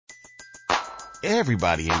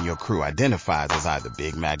Everybody in your crew identifies as either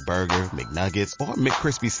Big Mac Burger, McNuggets, or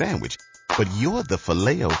McCrispy Sandwich. But you're the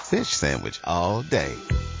Filet-O-Fish Sandwich all day.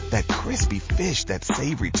 That crispy fish, that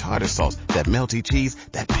savory tartar sauce, that melty cheese,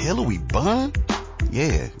 that pillowy bun.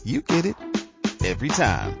 Yeah, you get it. Every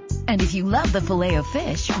time. And if you love the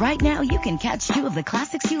Filet-O-Fish, right now you can catch two of the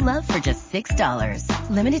classics you love for just $6.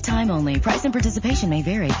 Limited time only. Price and participation may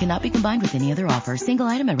vary. Cannot be combined with any other offer. Single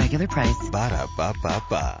item at regular price.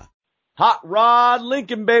 Ba-da-ba-ba-ba. Hot Rod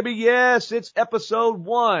Lincoln, baby. Yes, it's episode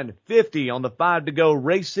 150 on the 5 to Go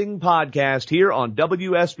Racing podcast here on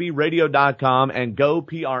WSBradio.com and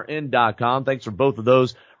GoPRN.com. Thanks for both of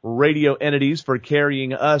those radio entities for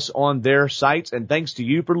carrying us on their sites, and thanks to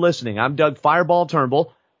you for listening. I'm Doug Fireball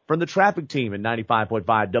Turnbull from the traffic team at 95.5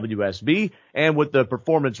 WSB, and with the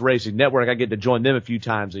Performance Racing Network, I get to join them a few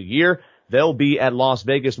times a year. They'll be at Las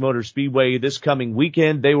Vegas Motor Speedway this coming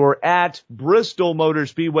weekend. They were at Bristol Motor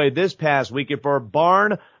Speedway this past weekend for a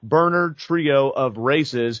barn burner trio of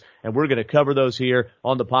races, and we're going to cover those here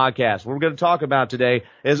on the podcast. What we're going to talk about today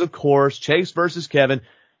is, of course, Chase versus Kevin,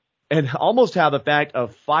 and almost how the fact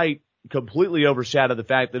of fight completely overshadowed the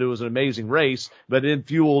fact that it was an amazing race, but it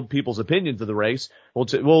fueled people's opinions of the race.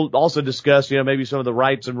 We'll also discuss, maybe some of the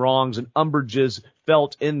rights and wrongs and umbrages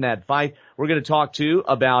felt in that fight. We're going to talk too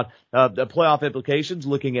about the playoff implications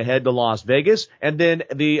looking ahead to Las Vegas, and then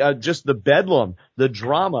just the bedlam, the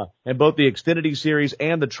drama in both the Xfinity Series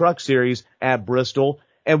and the Truck Series at Bristol,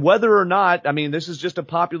 and whether or not, this is just a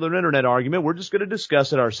popular internet argument. We're just going to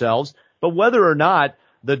discuss it ourselves, but whether or not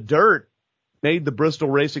the dirt made the Bristol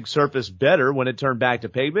racing surface better when it turned back to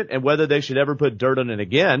pavement, and whether they should ever put dirt on it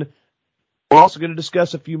again. We're also going to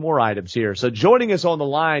discuss a few more items here. So joining us on the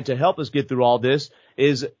line to help us get through all this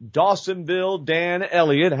is Dawsonville Dan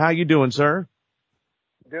Elliott. How you doing, sir?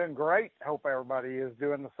 Doing great. Hope everybody is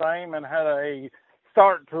doing the same and had a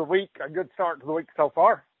start to the week, a good start to the week so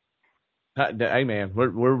far. Hey man,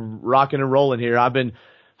 we're rocking and rolling here. I've been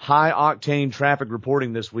high octane traffic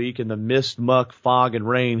reporting this week in the mist, muck, fog, and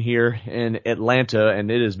rain here in Atlanta, and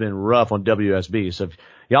it has been rough on WSB. So if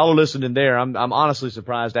y'all are listening there, I'm honestly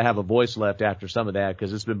surprised I have a voice left after some of that,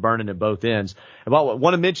 because it's been burning at both ends. And I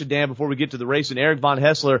want to mention, Dan, before we get to the racing, Eric Von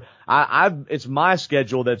Hessler, it's my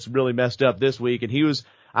schedule that's really messed up this week, and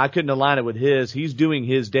I couldn't align it with his. He's doing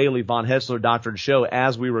his daily Von Hessler Doctrine show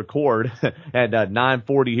as we record at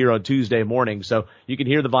 9:40 here on Tuesday morning. So you can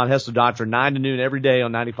hear the Von Hessler Doctrine 9 to noon every day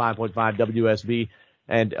on 95.5 WSB.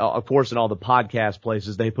 And, of course, in all the podcast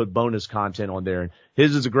places, they put bonus content on there. And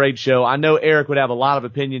his is a great show. I know Eric would have a lot of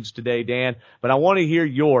opinions today, Dan, but I want to hear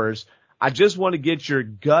yours. I just want to get your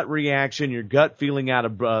gut reaction, your gut feeling out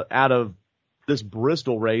of this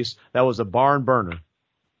Bristol race that was a barn burner.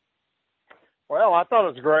 Well, I thought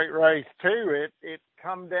it was a great race too. It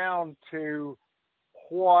come down to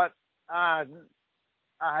what I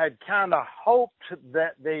had kind of hoped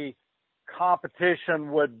that the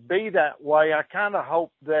competition would be that way. I kind of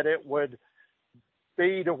hoped that it would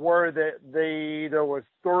be to where there was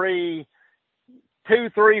 2,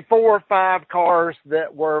 3, 4, 5 cars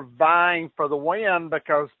that were vying for the win,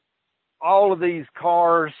 because all of these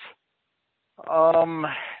cars,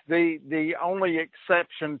 the only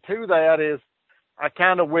exception to that is I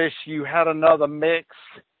kind of wish you had another mix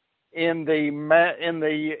in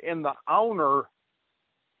the owner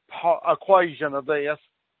equation of this,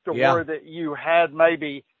 to where that you had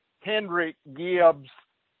maybe Hendrick, Gibbs,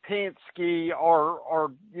 Penske,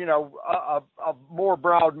 or a more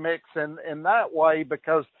broad mix in that way,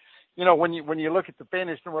 because when you look at the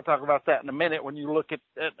finish, and we'll talk about that in a minute, when you look at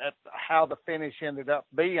how the finish ended up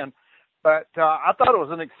being. But I thought it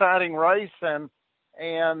was an exciting race,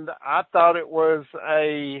 and I thought it was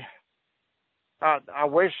I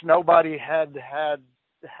wish nobody had to have,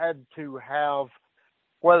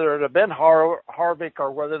 whether it had been Harvick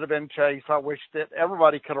or whether it had been Chase. I wish that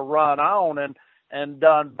everybody could have run on and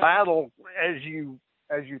done battle as you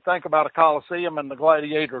think about a Coliseum and the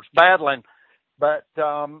gladiators battling. But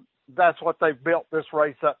that's what they've built this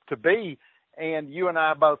race up to be. And you and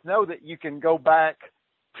I both know that you can go back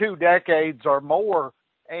 2 decades or more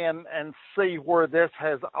and see where this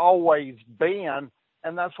has always been.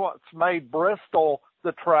 And that's what's made Bristol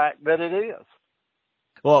the track that it is.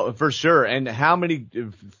 Well, for sure. And how many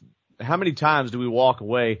times do we walk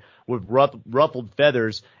away with ruffled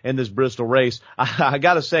feathers in this Bristol race? I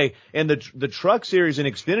got to say, in the Truck Series and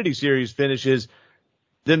Xfinity Series finishes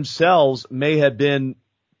themselves may have been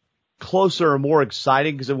closer or more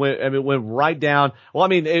exciting, because it went right down. Well,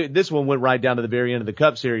 this one went right down to the very end of the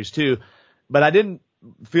Cup Series too, but I didn't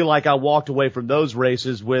feel like I walked away from those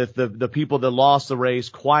races with the people that lost the race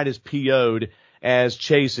quite as PO'd as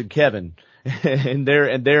Chase and Kevin. and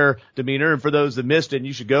their demeanor. And for those that missed it, and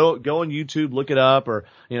you should go on YouTube, look it up, or,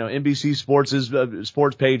 NBC Sports'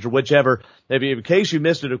 sports page or whichever. In case you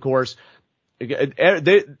missed it, of course,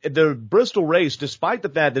 the Bristol race, despite the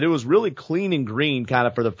fact that it was really clean and green kind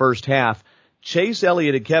of for the first half, Chase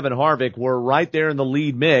Elliott and Kevin Harvick were right there in the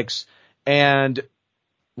lead mix, and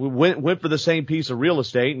we went for the same piece of real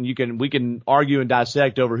estate, and we can argue and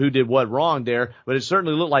dissect over who did what wrong there, but it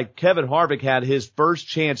certainly looked like Kevin Harvick had his first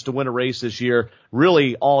chance to win a race this year,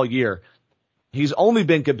 really all year. He's only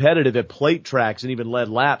been competitive at plate tracks and even led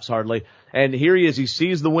laps hardly, and here he is, he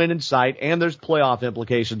sees the win in sight, and there's playoff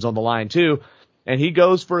implications on the line too, and he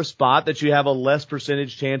goes for a spot that you have a less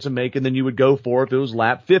percentage chance of making than you would go for if it was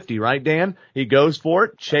lap 50, right, Dan? He goes for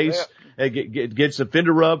it. Chase gets a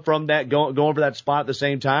fender rub from that, going for that spot at the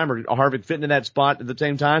same time, or Harvick fitting in that spot at the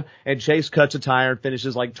same time, and Chase cuts a tire and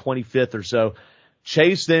finishes like 25th or so.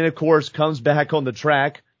 Chase then, of course, comes back on the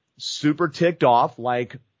track, super ticked off,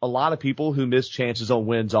 like a lot of people who miss chances on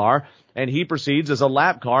wins are, and he proceeds as a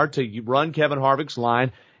lap car to run Kevin Harvick's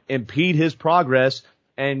line, impede his progress,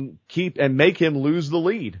 and make him lose the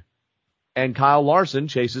lead. And Kyle Larson,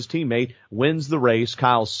 Chase's teammate, wins the race.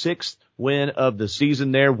 Kyle's 6th win of the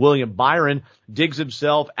season there. William Byron digs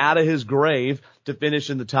himself out of his grave to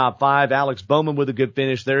finish in the top 5. Alex Bowman with a good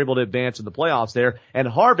finish. They're able to advance in the playoffs there. And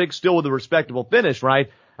Harvick still with a respectable finish,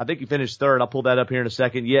 right? I think he finished 3rd. I'll pull that up here in a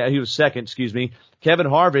second. Yeah, he was 2nd, excuse me. Kevin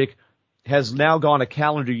Harvick has now gone a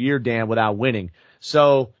calendar year, Dan, without winning.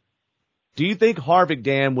 So, do you think Harvick,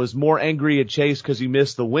 Dan, was more angry at Chase because he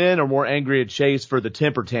missed the win, or more angry at Chase for the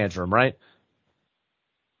temper tantrum, right?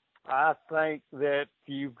 I think that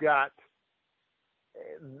you've got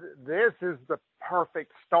this is the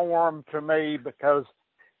perfect storm to me, because,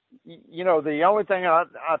 the only thing I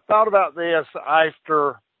thought about this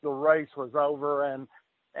after the race was over,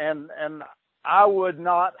 and I would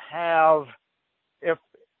not have, if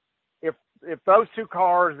those two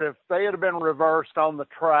cars, if they had been reversed on the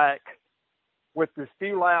track, with as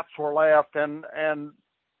few laps were left, and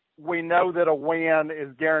we know that a win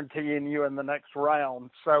is guaranteeing you in the next round.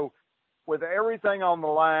 So with everything on the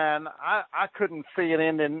line, I couldn't see it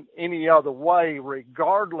ending any other way,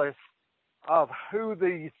 regardless of who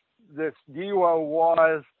this duo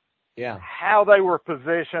was, how they were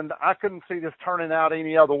positioned. I couldn't see this turning out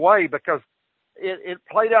any other way, because it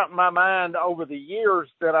played out in my mind over the years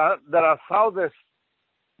that I saw this.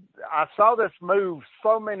 I saw this move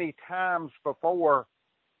so many times before,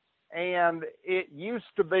 and it used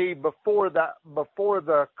to be before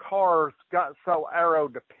the cars got so aero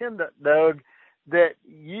dependent, Doug, that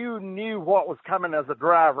you knew what was coming as a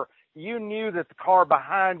driver. You knew that the car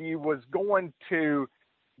behind you was going to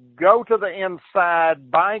go to the inside,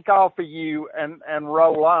 bank off of you, and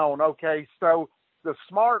roll on. Okay, so the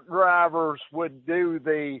smart drivers would do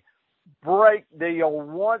the break deal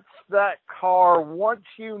once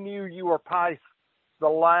you knew you were past the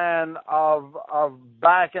line of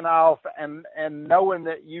backing off and knowing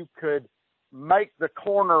that you could make the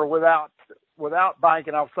corner without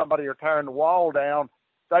banking off somebody or tearing the wall down.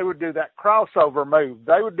 They would do that crossover move.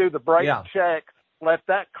 They would do the brake check, let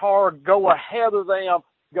that car go ahead of them,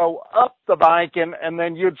 go up the banking, and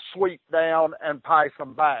then you'd sweep down and pace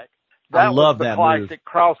them back. I love that move. Classic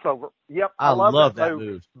crossover. Yep, I love that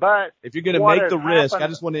move. But if you're going to make the risk, I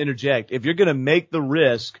just want to interject. If you're going to make the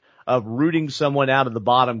risk of rooting someone out of the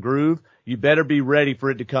bottom groove, you better be ready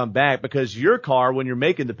for it to come back, because your car, when you're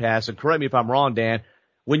making the pass, and correct me if I'm wrong, Dan,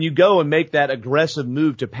 when you go and make that aggressive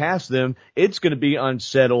move to pass them, it's going to be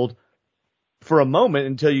unsettled for a moment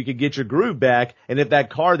until you can get your groove back. And if that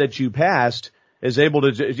car that you passed is able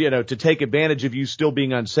to, to take advantage of you still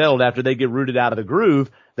being unsettled after they get rooted out of the groove,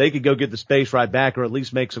 they could go get the space right back, or at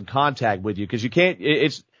least make some contact with you. Cause you can't,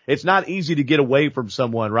 it's not easy to get away from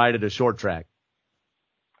someone right at a short track.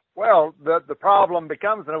 Well, the problem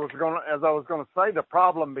becomes, as I was going to say, the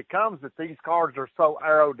problem becomes that these cars are so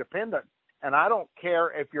aero dependent. And I don't care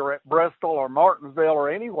if you're at Bristol or Martinsville or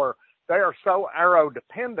anywhere, they are so aero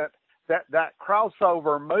dependent that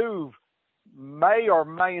crossover move may or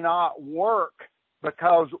may not work,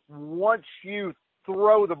 because once you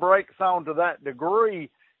throw the brakes on to that degree,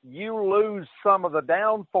 you lose some of the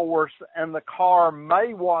downforce and the car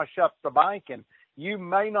may wash up the banking. You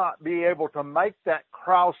may not be able to make that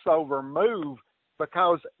crossover move,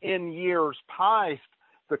 because in years past,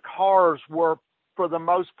 the cars were, for the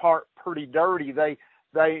most part, pretty dirty. They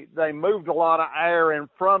moved a lot of air in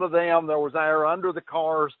front of them. There was air under the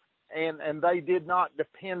cars, and they did not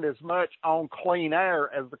depend as much on clean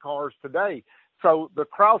air as the cars today. So the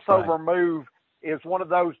crossover move is one of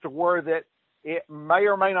those to where that it may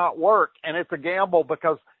or may not work, and it's a gamble,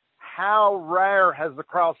 because how rare has the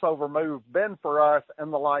crossover move been for us in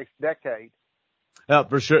the last decade?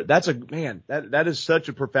 For sure. That is such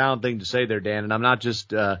a profound thing to say there, Dan. And I'm not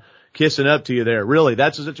just, kissing up to you there. Really,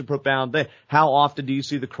 that's such a profound thing. How often do you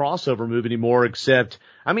see the crossover move anymore? Except,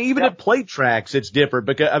 I mean, even at plate tracks, it's different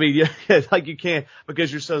because, I mean, like you can't, because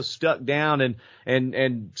you're so stuck down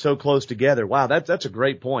and so close together. Wow. That's a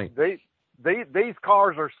great point. These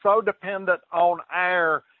cars are so dependent on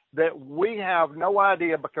air that we have no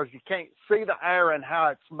idea, because you can't see the air and how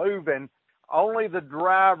it's moving. Only the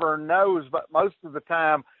driver knows, but most of the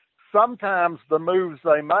time, sometimes the moves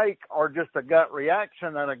they make are just a gut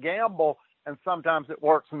reaction and a gamble, and sometimes it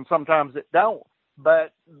works and sometimes it don't.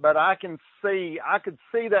 But I could see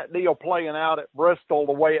that deal playing out at Bristol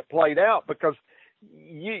the way it played out, because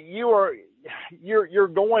you're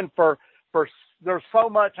going for there's so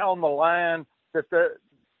much on the line that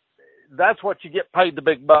that's what you get paid the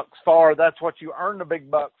big bucks for. That's what you earn the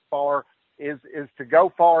big bucks for, is to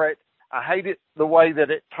go for it. I hate it the way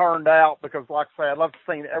that it turned out, because, like I say, I'd love to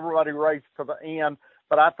see everybody race to the end.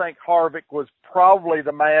 But I think Harvick was probably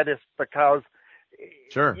the maddest, because,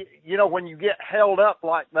 sure, you know, when you get held up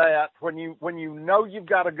like that, when you know you've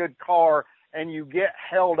got a good car and you get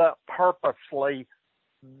held up purposely,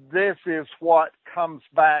 this is what comes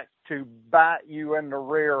back to bite you in the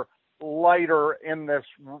rear later in this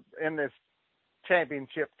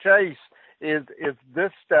championship chase. Is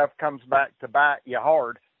this stuff comes back to bite you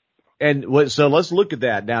hard. And so let's look at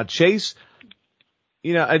that. Now, Chase,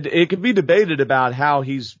 you know, it can be debated about how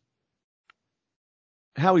he's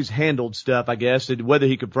handled stuff, I guess, and whether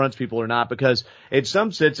he confronts people or not, because in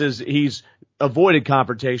some senses he's avoided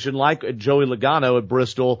confrontation, like Joey Logano at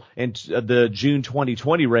Bristol in the June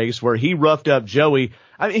 2020 race, where he roughed up Joey.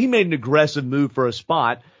 I mean, he made an aggressive move for a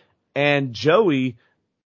spot, and Joey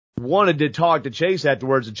wanted to talk to Chase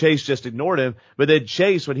afterwards, and Chase just ignored him. But then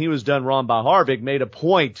Chase, when he was done wrong by Harvick, made a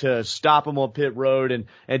point to stop him on pit road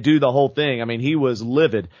and do the whole thing. I mean, he was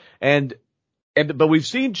livid. But we've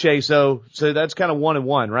seen Chase, so that's kind of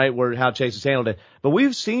 1-1, right? Where how Chase has handled it. But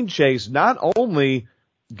we've seen Chase not only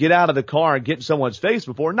get out of the car and get in someone's face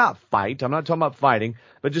before, not fight. I'm not talking about fighting,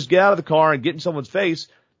 but just get out of the car and get in someone's face.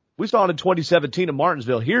 We saw it in 2017 at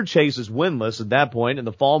Martinsville. Here, Chase is winless at that point in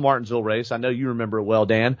the fall Martinsville race. I know you remember it well,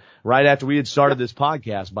 Dan, right after we had started this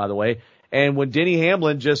podcast, by the way. And when Denny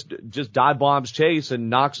Hamlin just dive bombs Chase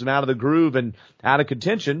and knocks him out of the groove and out of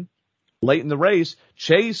contention late in the race,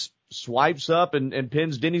 Chase swipes up and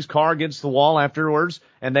pins Denny's car against the wall afterwards,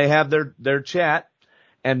 and they have their chat.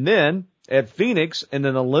 And then at Phoenix, in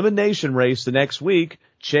an elimination race the next week,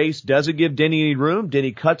 Chase doesn't give Denny any room.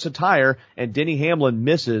 Denny cuts a tire, and Denny Hamlin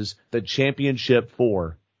misses the championship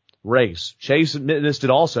 4 race. Chase missed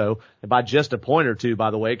it also by just a point or two,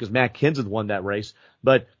 by the way, because Matt Kenseth won that race.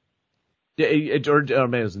 But maybe it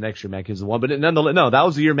was the next year Matt Kenseth won. But nonetheless, no, that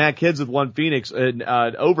was the year Matt Kenseth won Phoenix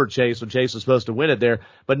over Chase when Chase was supposed to win it there.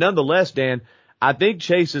 But nonetheless, Dan, I think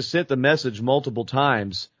Chase has sent the message multiple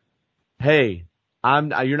times. Hey,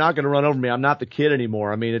 you're not going to run over me. I'm not the kid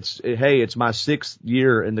anymore. I mean, it's my 6th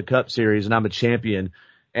year in the Cup Series and I'm a champion.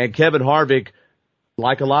 And Kevin Harvick,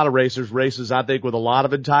 like a lot of racers, races, I think, with a lot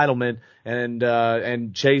of entitlement,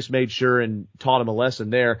 and Chase made sure and taught him a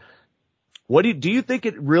lesson there. What do you think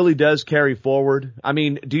it really does carry forward? I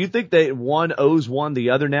mean, do you think that one owes one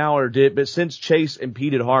the other now, but since Chase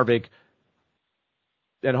impeded Harvick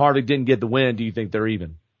and Harvick didn't get the win, do you think they're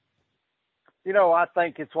even? You know, I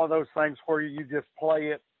think it's one of those things where you just play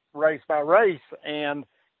it race by race, and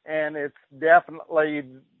it's definitely,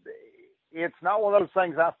 it's not one of those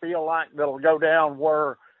things I feel like that'll go down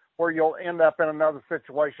where you'll end up in another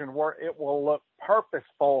situation where it will look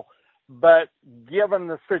purposeful. But given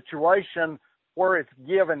the situation where it's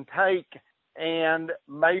give and take, and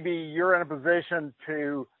maybe you're in a position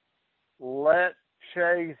to let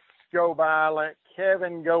Chase go by, let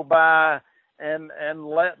Kevin go by, and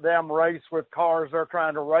let them race with cars they're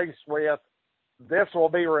trying to race with, this will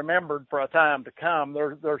be remembered for a time to come.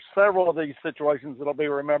 There's several of these situations that'll be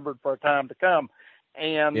remembered for a time to come.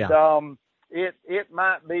 And it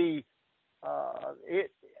might be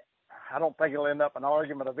I don't think it'll end up an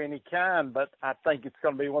argument of any kind, but I think it's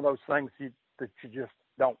going to be one of those things that you just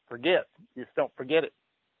don't forget. You just don't forget it.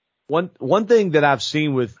 One thing that I've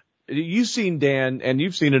seen with, you've seen, Dan, and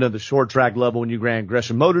you've seen it at the short track level when you ran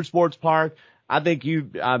Gresham Motorsports Park. I think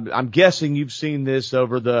I'm guessing you've seen this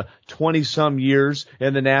over the 20-some years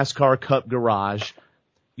in the NASCAR Cup Garage.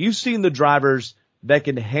 You've seen the drivers that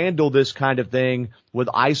can handle this kind of thing with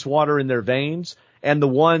ice water in their veins, and the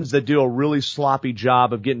ones that do a really sloppy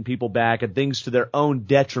job of getting people back and things to their own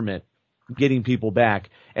detriment, getting people back.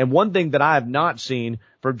 And one thing that I have not seen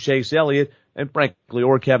from Chase Elliott, and frankly,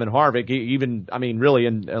 or Kevin Harvick, even, I mean, really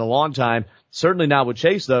in a long time, certainly not with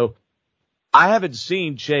Chase though. I haven't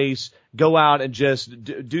seen Chase go out and just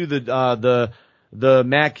do the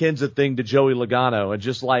Matt Kenseth thing to Joey Logano and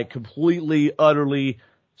just like completely, utterly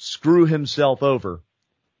screw himself over.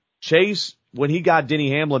 Chase, when he got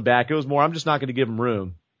Denny Hamlin back, it was more, I'm just not going to give him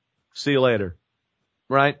room. See you later.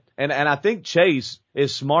 Right? And I think Chase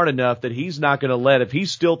is smart enough that he's not going to let, if he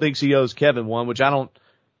still thinks he owes Kevin one, which I don't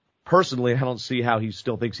see how he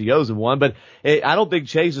still thinks he owes him one, but I don't think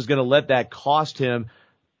Chase is going to let that cost him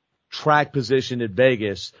track position at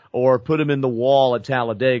Vegas or put him in the wall at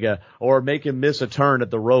Talladega or make him miss a turn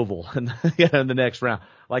at the Roval in the next round.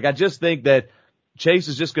 Like, I just think that Chase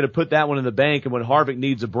is just going to put that one in the bank, and when Harvick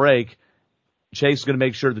needs a break, Chase is going to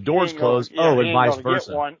make sure the door's closed. And vice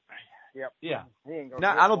versa. Yep. Yeah.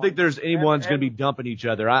 Now, I don't think there's anyone's going to be dumping each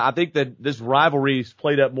other. I think that this rivalry's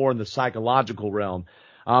played up more in the psychological realm.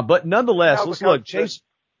 But nonetheless, let's look. Chase,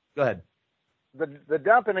 go ahead. The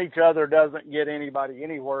dumping each other doesn't get anybody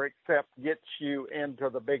anywhere except gets you into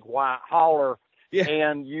the big white holler,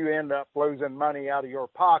 and you end up losing money out of your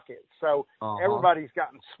pocket. So everybody's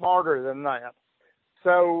gotten smarter than that.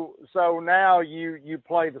 So now you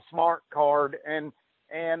play the smart card, and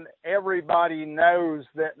everybody knows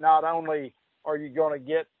that not only are you going to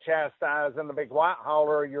get chastised in the big white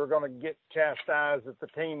holler, you're going to get chastised at the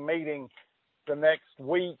team meeting the next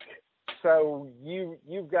week. So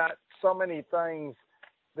you've got so many things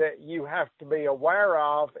that you have to be aware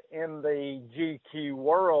of in the GQ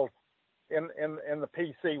world, in the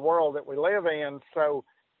PC world that we live in. So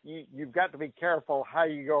you've got to be careful how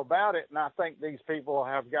you go about it. And I think these people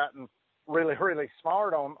have gotten really, really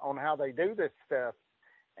smart on how they do this stuff.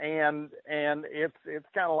 And it's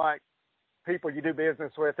kind of like people you do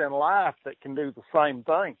business with in life that can do the same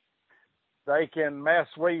thing. They can mess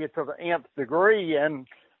with you to the nth degree, and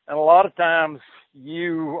a lot of times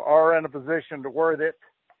you are in a position to where that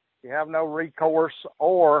you have no recourse,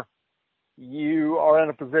 or you are in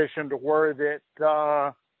a position to where that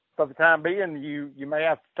for the time being you may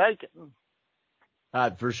have to take it.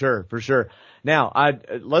 For sure. Now,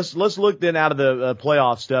 let's look then out of the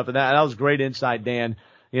playoff stuff, and that was great insight, Dan.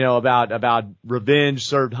 You know, about revenge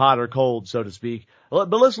served hot or cold, so to speak. But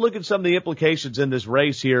let's look at some of the implications in this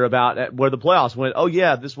race here about where the playoffs went. Oh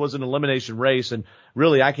yeah, this was an elimination race, and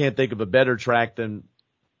really I can't think of a better track than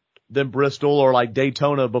Bristol or like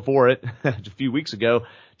Daytona before it a few weeks ago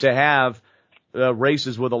to have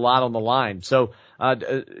races with a lot on the line. So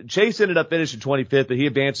Chase ended up finishing 25th, but he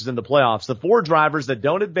advances in the playoffs. The four drivers that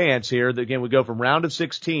don't advance here, again, we go from round of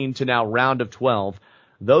 16 to now round of 12.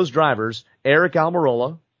 Those drivers, Eric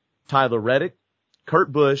Almirola, Tyler Reddick,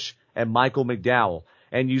 Kurt Busch, and Michael McDowell.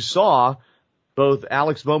 And you saw both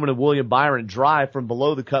Alex Bowman and William Byron drive from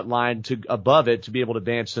below the cut line to above it to be able to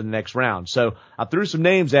advance to the next round. So I threw some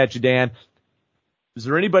names at you, Dan. Is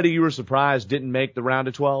there anybody you were surprised didn't make the round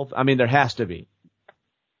of 12? I mean, there has to be.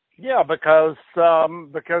 Yeah, because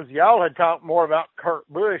y'all had talked more about Kurt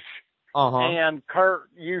Busch, and Kurt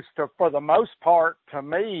used to, for the most part, to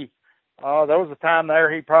me, there was a time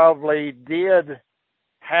there he probably did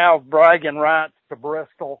have bragging rights to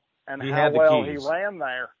Bristol and how well he ran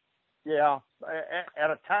there. Yeah,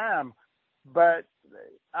 at a time. But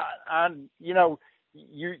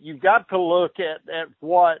you've got to look at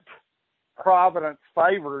what Providence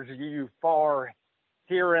favors you for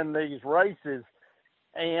here in these races,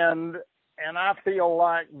 and I feel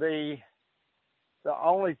like the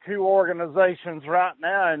only two organizations right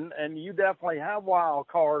now, and you definitely have wild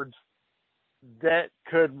cards that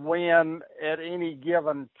could win at any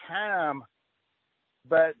given time,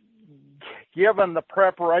 but given the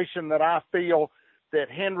preparation that I feel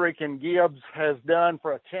that Hendrick and Gibbs has done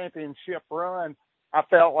for a championship run, I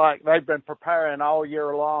felt like they've been preparing all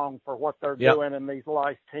year long for what they're doing in these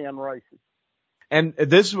last 10 races. And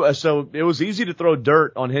so it was easy to throw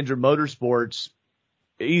dirt on Hendrick Motorsports,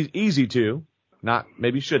 easy to, not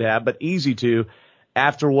maybe should have, but easy to,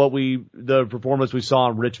 after the performance we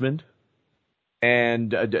saw in Richmond. And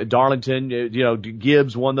Darlington,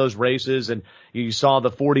 Gibbs won those races, and you saw the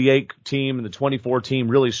 48 team and the 24 team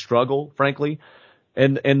really struggle, frankly,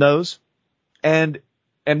 in those. And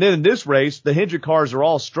then in this race, the Hendrick cars are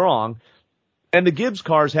all strong, and the Gibbs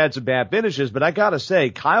cars had some bad finishes, but I gotta say,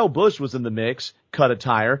 Kyle Busch was in the mix, cut a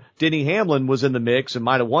tire. Denny Hamlin was in the mix and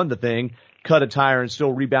might have won the thing, cut a tire and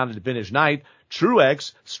still rebounded to finish ninth.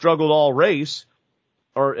 Truex struggled all race,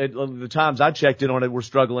 or at the times I checked in on it, were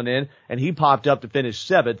struggling in, and he popped up to finish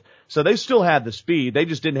seventh. So they still had the speed. They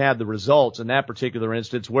just didn't have the results in that particular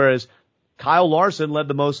instance, whereas Kyle Larson led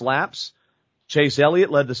the most laps. Chase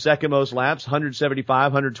Elliott led the second most laps,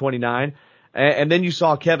 175, 129. And then you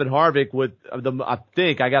saw Kevin Harvick with I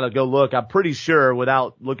think I got to go look. I'm pretty sure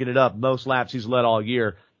without looking it up, most laps he's led all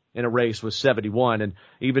year in a race was 71. And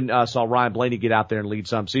even saw Ryan Blaney get out there and lead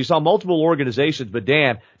some. So you saw multiple organizations. But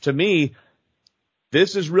Dan, to me,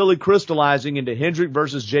 this is really crystallizing into Hendrick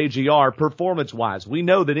versus JGR performance-wise. We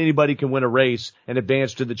know that anybody can win a race and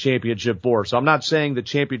advance to the championship four. So I'm not saying the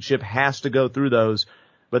championship has to go through those,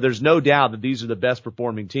 but there's no doubt that these are the best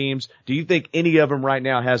performing teams. Do you think any of them right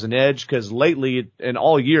now has an edge? Because lately, and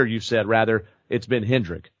all year you've said rather, it's been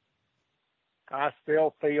Hendrick. I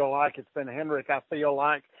still feel like it's been Hendrick. I feel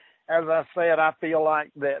like, as I said, I feel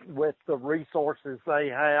like that with the resources they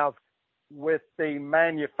have, with the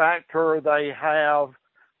manufacturer they have,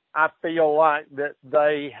 I feel like that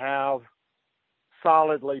they have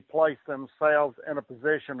solidly placed themselves in a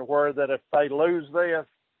position to where that if they lose this,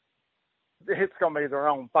 it's going to be their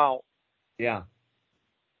own fault. Yeah,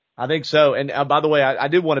 I think so. And by the way, I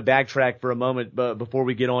did want to backtrack for a moment before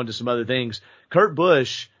we get on to some other things. Kurt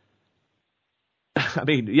Busch, I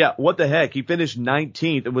mean, yeah, what the heck? He finished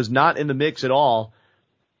 19th and was not in the mix at all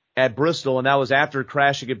at Bristol, and that was after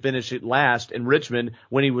crashing and finishing last in Richmond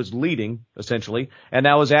when he was leading, essentially. And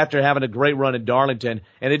that was after having a great run in Darlington.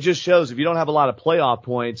 And it just shows if you don't have a lot of playoff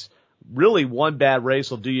points, really one bad race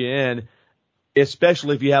will do you in,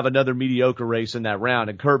 especially if you have another mediocre race in that round.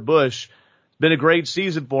 And Kurt Busch, been a great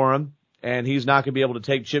season for him, and he's not going to be able to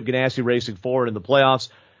take Chip Ganassi Racing forward in the playoffs.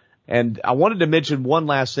 And I wanted to mention one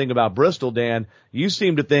last thing about Bristol, Dan. You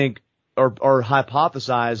seem to think or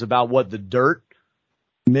hypothesize about what the dirt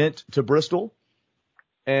meant to Bristol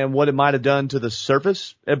and what it might have done to the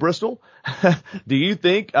surface at Bristol. Do you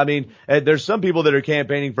think, I mean, there's some people that are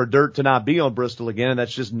campaigning for dirt to not be on Bristol again, and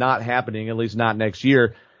that's just not happening, at least not next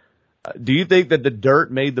year. Do you think that the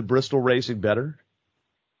dirt made the Bristol racing better?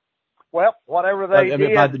 Well, whatever they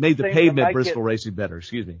did. Made the pavement Bristol racing better,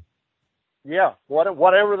 excuse me. Yeah,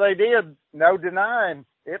 whatever they did, no denying,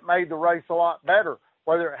 it made the race a lot better.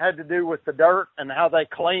 Whether it had to do with the dirt and how they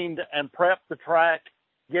cleaned and prepped the track,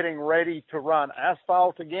 getting ready to run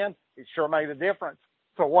asphalt again, it sure made a difference.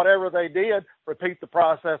 So whatever they did, repeat the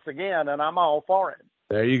process again, and I'm all for it.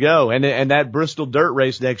 There you go. And that Bristol dirt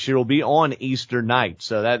race next year will be on Easter night.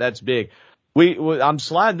 So that's big. I'm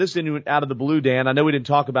sliding this in out of the blue, Dan. I know we didn't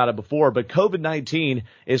talk about it before, but COVID-19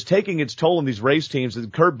 is taking its toll on these race teams,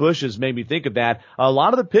 and Kurt Busch has made me think of that. A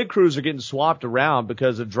lot of the pit crews are getting swapped around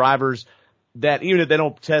because of drivers that, even if they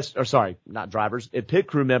don't test, or sorry, not drivers, pit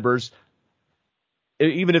crew members,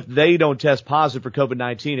 even if they don't test positive for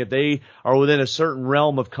COVID-19, if they are within a certain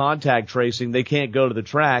realm of contact tracing, they can't go to the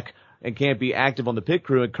track and can't be active on the pit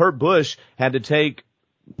crew. And Kurt Busch had to take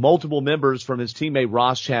multiple members from his teammate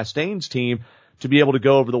Ross Chastain's team to be able to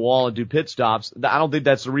go over the wall and do pit stops. I don't think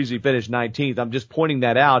that's the reason he finished 19th. I'm just pointing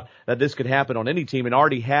that out, that this could happen on any team, and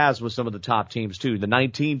already has with some of the top teams too. The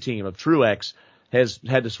 19 team of Truex has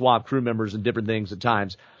had to swap crew members and different things at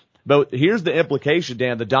times. But here's the implication,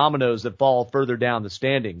 Dan, the dominoes that fall further down the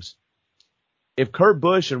standings. If Kurt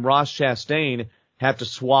Busch and Ross Chastain have to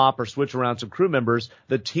swap or switch around some crew members,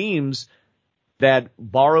 the teams that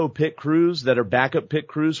borrow pit crews, that are backup pit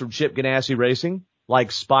crews from Chip Ganassi Racing,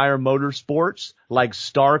 like Spire Motorsports, like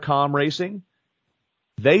Starcom Racing,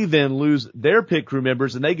 they then lose their pit crew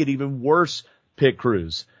members and they get even worse pit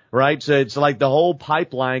crews, right? So it's like the whole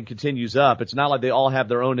pipeline continues up. It's not like they all have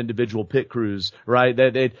their own individual pit crews, right?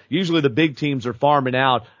 Usually the big teams are farming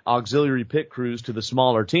out auxiliary pit crews to the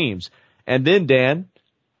smaller teams. And then, Dan,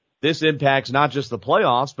 this impacts not just the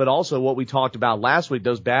playoffs, but also what we talked about last week,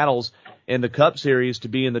 those battles in the Cup Series to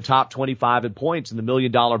be in the top 25 in points and the $1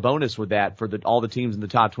 million bonus with that for all the teams in the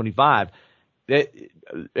top 25.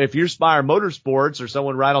 If you're Spire Motorsports or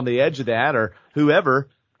someone right on the edge of that or whoever,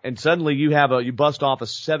 and suddenly you bust off a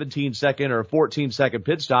 17-second or a 14-second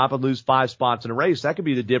pit stop and lose 5 spots in a race, that could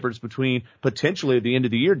be the difference between potentially at the end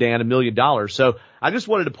of the year, Dan, $1 million. So I just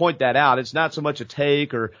wanted to point that out. It's not so much a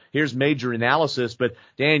take or here's major analysis, but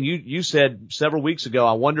Dan, you said several weeks ago,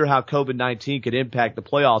 I wonder how COVID-19 could impact the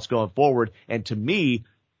playoffs going forward. And to me,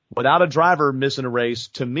 without a driver missing a race,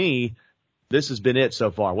 to me, this has been it so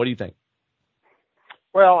far. What do you think?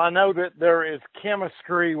 Well, I know that there is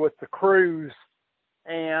chemistry with the crews.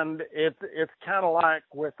 And it's kind of like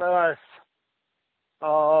with us,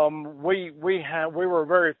 we were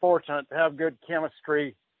very fortunate to have good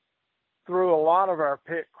chemistry through a lot of our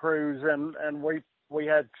pit crews, and we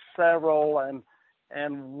had several,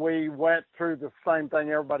 and we went through the same thing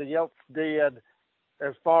everybody else did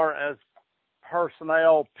as far as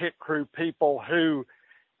personnel, pit crew people who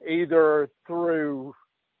either through,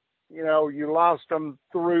 you lost them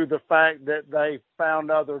through the fact that they found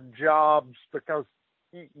other jobs because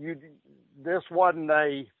this wasn't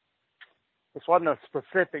this wasn't a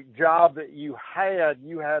specific job that you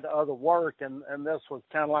had other work, and this was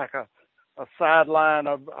kind of like a sideline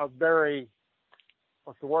of a very,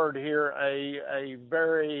 what's the word here, a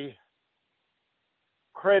very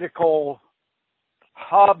critical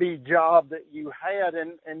hobby job that you had,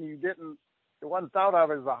 and it wasn't thought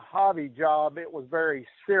of as a hobby job. It was very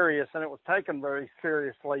serious, and it was taken very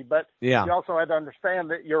seriously, but you also had to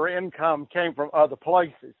understand that your income came from other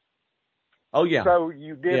places. Oh yeah. So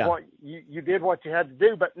you did what you did what you had to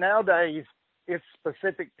do, but nowadays it's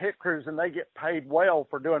specific pit crews and they get paid well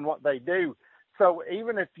for doing what they do. So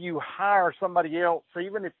even if you hire somebody else,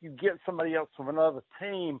 even if you get somebody else from another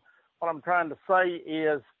team, what I'm trying to say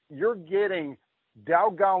is you're getting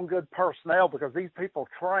doggone good personnel because these people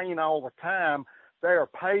train all the time. They are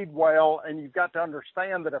paid well, and you've got to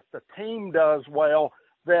understand that if the team does well,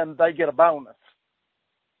 then they get a bonus.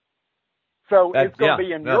 So it's going to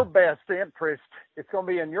be in your best interest. It's going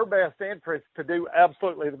to be in your best interest to do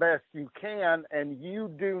absolutely the best you can, and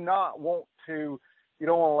you don't want to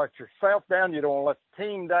let yourself down. You don't want to let the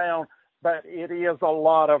team down, but it is a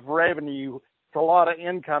lot of revenue. It's a lot of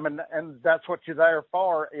income, and that's what you're there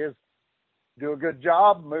for, is do a good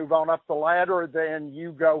job, move on up the ladder. Then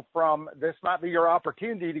you go from, this might be your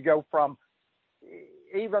opportunity to go from,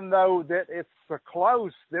 even though that it's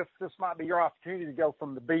close, this might be your opportunity to go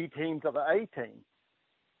from the B team to the A team.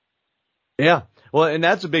 Yeah. Well, and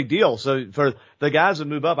that's a big deal. So for the guys that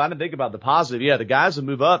move up, I didn't think about the positive. Yeah, the guys that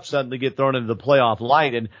move up suddenly get thrown into the playoff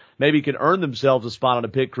light and maybe can earn themselves a spot on a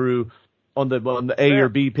pit crew on the A or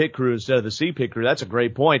B pit crew instead of the C pit crew. That's a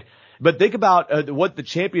great point. But think about what the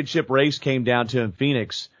championship race came down to in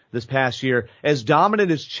Phoenix this past year. As dominant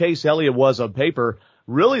as Chase Elliott was on paper,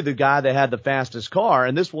 really the guy that had the fastest car,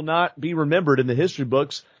 and this will not be remembered in the history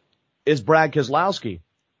books, is Brad Keselowski.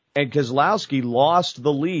 And Keselowski lost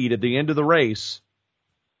the lead at the end of the race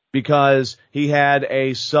because he had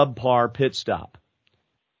a subpar pit stop.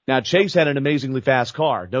 Now, Chase had an amazingly fast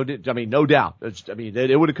car. No doubt.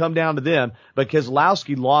 It would have come down to them, but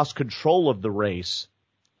Keselowski lost control of the race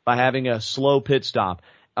by having a slow pit stop.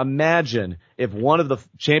 Imagine if one of the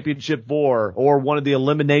championship four or one of the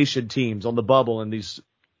elimination teams on the bubble in these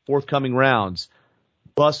forthcoming rounds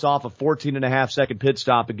busts off a 14.5-second pit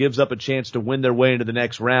stop and gives up a chance to win their way into the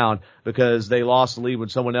next round because they lost the lead when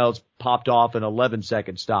someone else popped off an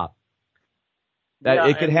 11-second stop.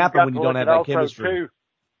 It could happen when you don't have that chemistry.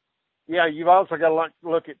 Yeah, you've also got to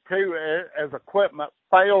look at, too, as equipment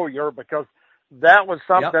failure, because that was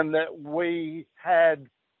something that we had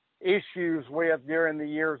issues with during the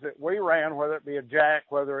years that we ran, whether it be a jack,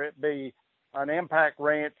 whether it be an impact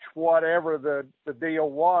wrench, whatever the deal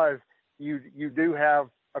was. You do have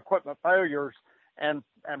equipment failures, and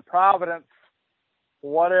Providence,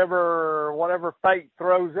 whatever fate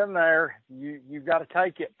throws in there, you've got to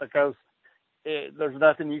take it, because there's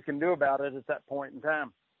nothing you can do about it at that point in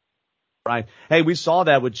time. Right. Hey, we saw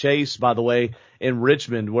that with Chase, by the way, in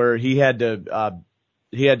Richmond, where he had to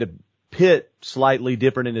pit slightly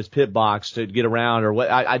different in his pit box to get around, or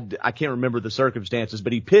what I can't remember the circumstances,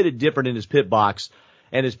 but he pitted different in his pit box,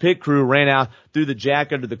 and his pit crew ran out through the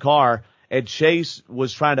jack under the car, and Chase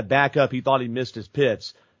was trying to back up. He thought he missed his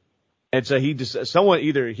pits. And so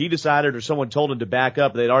either he decided or someone told him to back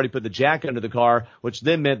up. They'd already put the jack under the car, which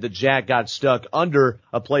then meant the jack got stuck under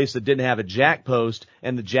a place that didn't have a jack post,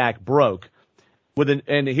 and the jack broke.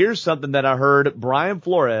 And here's something that I heard Ryan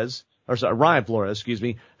Flores,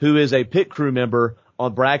 who is a pit crew member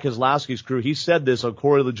on Brad Keselowski's crew. He said this on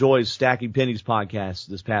Corey LaJoie's Stacking Pennies podcast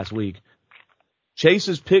this past week.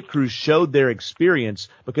 Chase's pit crew showed their experience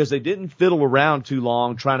because they didn't fiddle around too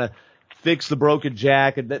long trying to fix the broken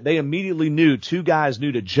jack, and they immediately knew, two guys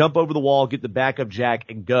knew to jump over the wall, get the backup jack,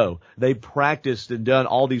 and go. They practiced and done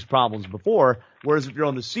all these problems before, whereas if you're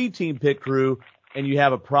on the C-team pit crew and you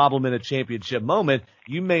have a problem in a championship moment,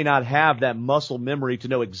 you may not have that muscle memory to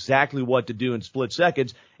know exactly what to do in split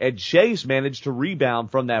seconds, and Chase managed to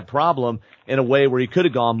rebound from that problem in a way where he could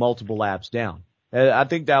have gone multiple laps down. I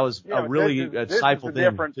think that was a really insightful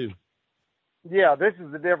thing, too. Yeah, this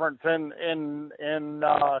is the difference in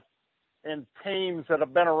teams that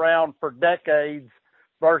have been around for decades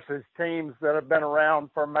versus teams that have been around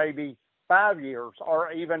for maybe 5 years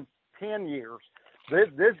or even 10 years.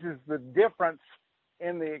 This is the difference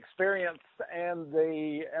in the experience and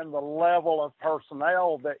the level of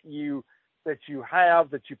personnel that you have,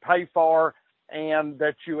 that you pay for, and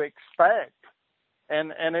that you expect.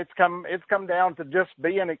 And it's come down to just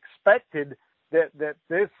being expected that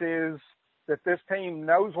this team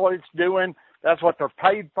knows what it's doing. That's what they're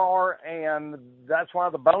paid for, and that's why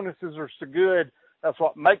the bonuses are so good. That's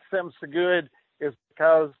what makes them so good, is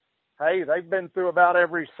because, hey, they've been through about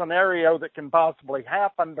every scenario that can possibly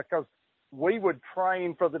happen, because we would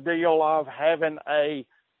train for the deal of having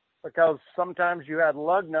because sometimes you had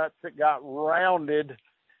lug nuts that got rounded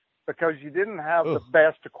because you didn't have the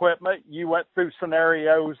best equipment. You went through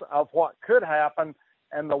scenarios of what could happen,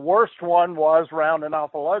 and the worst one was rounding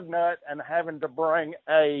off a lug nut and having to bring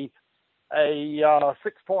a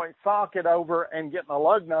 6-point socket over and getting a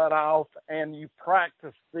lug nut off, and you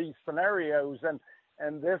practice these scenarios.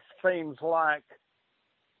 And this seems like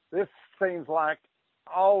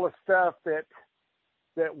all the stuff that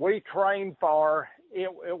we trained for, it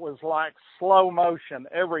was like slow motion,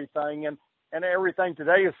 everything. And everything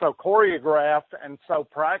today is so choreographed and so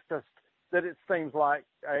practiced that it seems like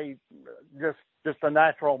just a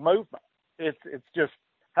natural movement. It's just,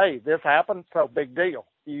 hey, this happened, so big deal.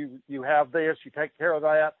 You have this, you take care of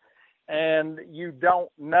that, and you don't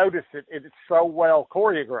notice it. It's so well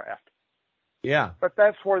choreographed. Yeah. But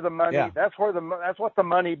that's where the money. Yeah. That's what the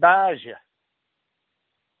money buys you.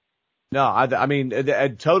 No, I mean,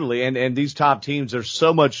 totally. And these top teams are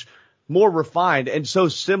so much more refined and so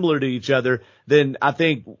similar to each other than I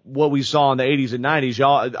think what we saw in the 80s and 90s.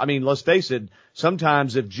 Y'all, I mean, let's face it.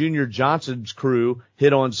 Sometimes if Junior Johnson's crew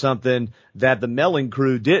hit on something that the Melling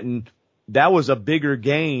crew didn't, that was a bigger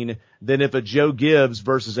gain than if a Joe Gibbs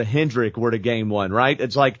versus a Hendrick were to gain one, right?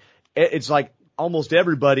 It's like almost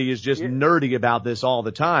everybody is just nerdy about this all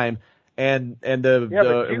the time. And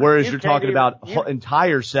whereas you're talking about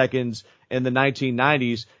entire seconds in the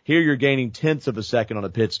 1990s, here you're gaining tenths of a second on a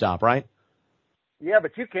pit stop, right? Yeah,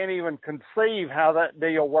 but you can't even conceive how that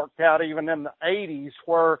deal worked out even in the 80s,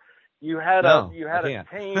 where you had a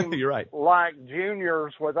team You're right. like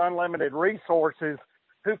Juniors with unlimited resources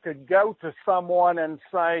who could go to someone and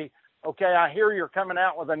say, okay, I hear you're coming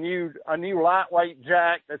out with a new lightweight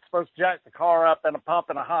jack that's supposed to jack the car up in a pump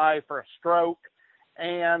and a high for a stroke,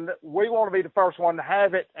 and we want to be the first one to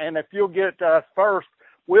have it, and if you'll get it to us first,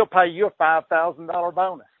 we'll pay you a $5,000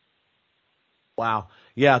 bonus. Wow.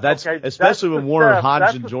 Yeah, especially when Warner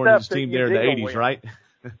Hodgson joined his team there in the 80s, right?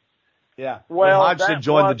 Yeah. Well, when Hodgson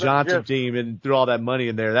joined the Johnson team and threw all that money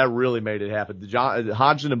in there, that really made it happen.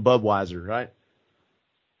 Hodgson and Budweiser, right?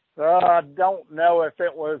 I don't know if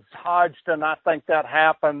it was Hodgson. I think that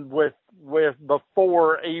happened with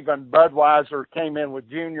before even Budweiser came in with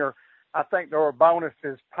Junior. I think there were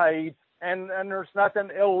bonuses paid, and there's nothing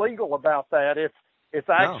illegal about that. It's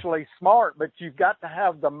actually smart, but you've got to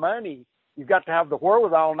have the money. You've got to have the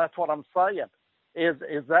wherewithal, and that's what I'm saying. Is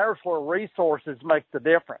there's where resources make the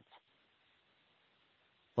difference.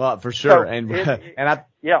 Well, for sure. So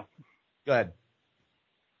Go ahead.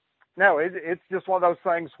 No, it's just one of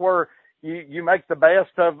those things where you make the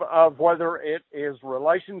best of whether it is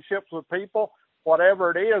relationships with people,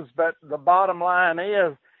 whatever it is. But the bottom line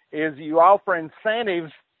is you offer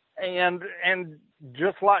incentives, and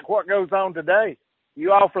just like what goes on today,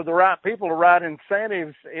 you offer the right people the right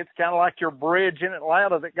incentives. It's kind of like your bridge in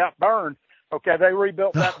Atlanta that got burned. Okay, they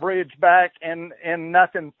rebuilt that bridge back in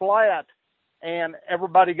nothing flat, and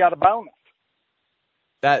everybody got a bonus.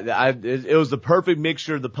 It was the perfect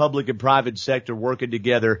mixture of the public and private sector working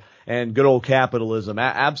together and good old capitalism.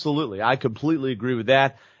 Absolutely. I completely agree with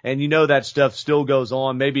that. And that stuff still goes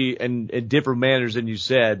on, maybe in different manners than you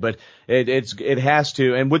said, but it has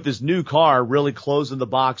to. And with this new car really closing the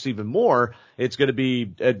box even more, it's going to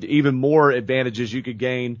be even more advantages you could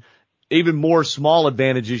gain. Even more small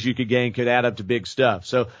advantages you could gain could add up to big stuff.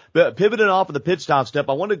 So, but pivoting off of the pit stop stuff,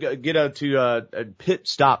 I want to get out to pit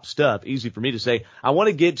stop stuff. Easy for me to say. I want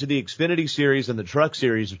to get to the Xfinity Series and the Truck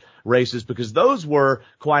Series races because those were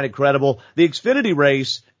quite incredible. The Xfinity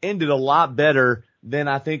race ended a lot better than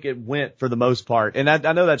I think it went for the most part. And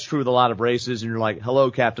I know that's true with a lot of races, and you're like,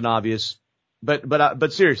 hello, Captain Obvious.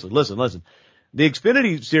 But seriously, listen. The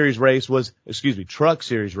Xfinity Series race Truck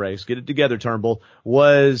Series race, get it together, Turnbull,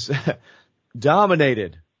 was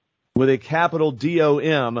dominated with a capital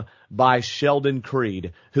DOM by Sheldon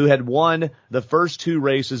Creed, who had won the first two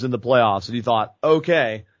races in the playoffs. And he thought,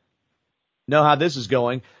 okay, know how this is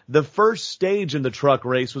going. The first stage in the truck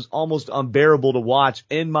race was almost unbearable to watch,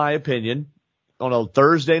 in my opinion, on a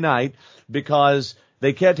Thursday night, because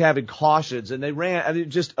they kept having cautions, and they ran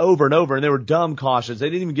just over and over, and they were dumb cautions. They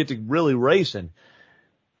didn't even get to really racing.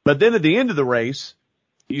 But then at the end of the race,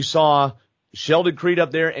 you saw Sheldon Creed up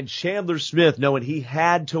there and Chandler Smith knowing he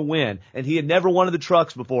had to win, and he had never won in the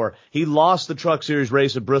trucks before. He lost the Truck Series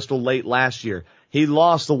race at Bristol late last year. He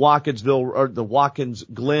lost the Watkins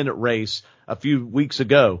Glen race a few weeks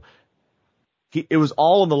ago. it was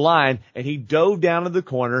all on the line, and he dove down to the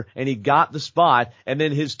corner, and he got the spot, and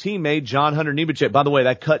then his teammate, John Hunter Nemechek, by the way,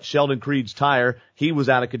 that cut Sheldon Creed's tire. He was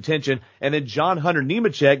out of contention. And then John Hunter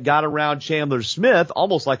Nemechek got around Chandler Smith,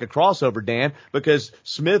 almost like a crossover, Dan, because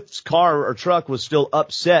Smith's car or truck was still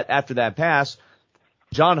upset after that pass.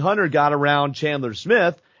 John Hunter got around Chandler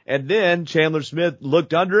Smith, and then Chandler Smith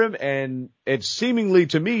looked under him, and it seemingly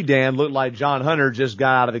to me, Dan, looked like John Hunter just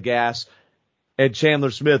got out of the gas, and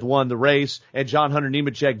Chandler Smith won the race, and John Hunter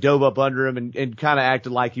Nemechek dove up under him and kind of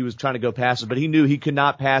acted like he was trying to go past him, but he knew he could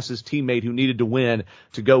not pass his teammate who needed to win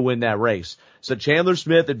to go win that race. So Chandler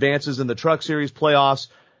Smith advances in the Truck Series playoffs,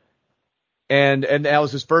 and that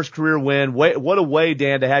was his first career win. What a way,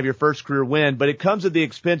 Dan, to have your first career win, but it comes at the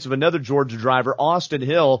expense of another Georgia driver, Austin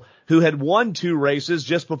Hill, who had won 2 races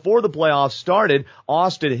just before the playoffs started.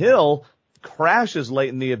 Austin Hill crashes late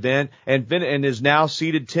in the event and is now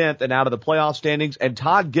seeded 10th and out of the playoff standings. And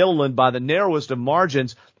Todd Gilliland, by the narrowest of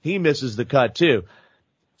margins, he misses the cut too.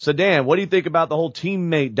 So Dan, what do you think about the whole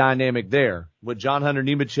teammate dynamic there with John Hunter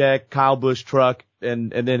Nemechek, Kyle Busch truck,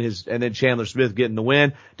 and then Chandler Smith getting the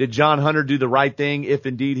win? Did John Hunter do the right thing if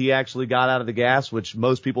indeed he actually got out of the gas, which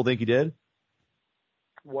most people think he did?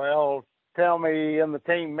 Well, tell me in the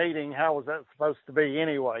team meeting, how was that supposed to be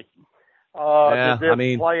anyway? Did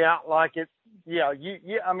it play out like it? Yeah,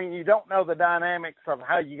 you don't know the dynamics of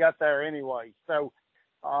how you got there anyway. So,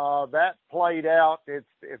 that played out.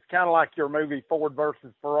 It's kind of like your movie Ford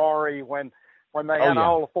versus Ferrari when they had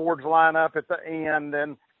all the Fords line up at the end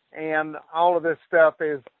and all of this stuff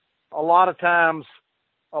is a lot of times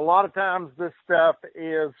this stuff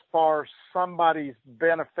is for somebody's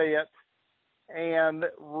benefit. And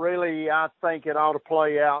really, I think it ought to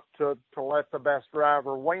play out to let the best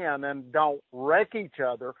driver win and don't wreck each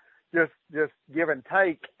other. Just give and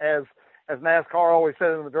take, as NASCAR always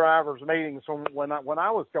said in the drivers' meetings when I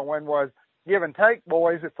was going, was give and take,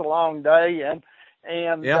 boys. It's a long day,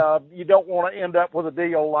 and you don't want to end up with a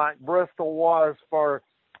deal like Bristol was for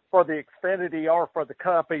the Xfinity or for the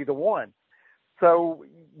Cup, either one. So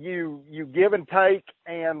you give and take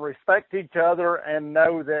and respect each other and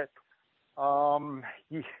know that.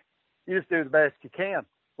 You just do the best you can.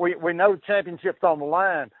 We know the championship's on the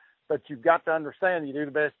line, but you've got to understand you do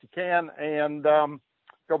the best you can and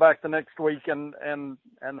go back the next week and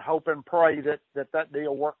hope and pray that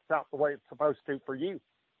deal works out the way it's supposed to for you.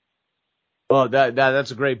 Well,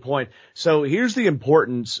 that's a great point. So here's the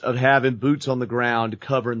importance of having boots on the ground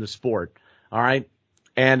covering the sport. All right.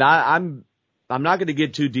 And I'm not going to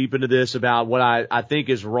get too deep into this about what I think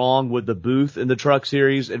is wrong with the booth in the Truck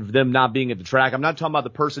Series and them not being at the track. I'm not talking about the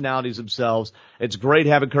personalities themselves. It's great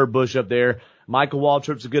having Kurt Busch up there. Michael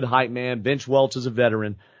Waltrip's a good hype man. Vince Welch is a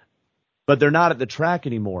veteran. But they're not at the track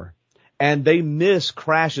anymore. And they miss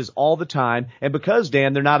crashes all the time. And because,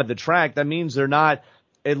 Dan, they're not at the track, that means they're not,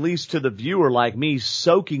 at least to the viewer like me,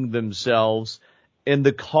 soaking themselves in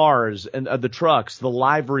the cars and the trucks, the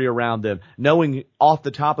livery around them, knowing off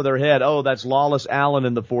the top of their head, oh, that's Lawless Allen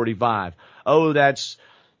in the 45. Oh, that's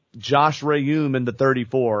Josh Rayum in the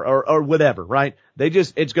 34 or whatever, right?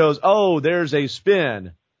 It goes, oh, there's a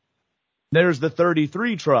spin. There's the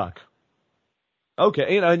 33 truck.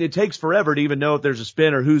 Okay. And it takes forever to even know if there's a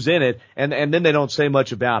spin or who's in it. And then they don't say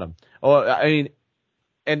much about them. Oh,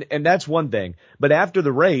 and that's one thing. But after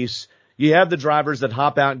the race, you have the drivers that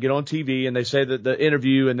hop out and get on TV and they say that the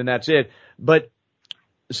interview and then that's it. But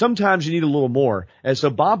sometimes you need a little more. And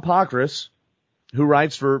so Bob Pockrass, who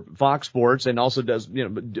writes for Fox Sports and also does,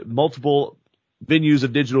 multiple venues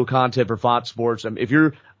of digital content for Fox Sports. If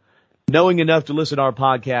you're knowing enough to listen to our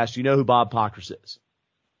podcast, you know who Bob Pockrass is.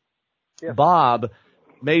 Yeah. Bob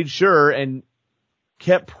made sure and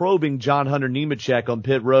kept probing John Hunter Nemechek on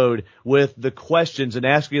pit road with the questions and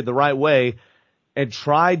asking it the right way, and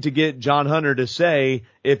tried to get John Hunter to say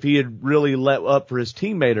if he had really let up for his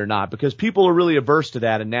teammate or not, because people are really averse to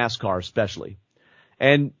that in NASCAR especially.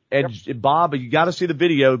 And Bob, you got to see the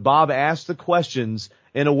video. Bob asked the questions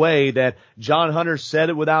in a way that John Hunter said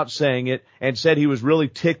it without saying it and said he was really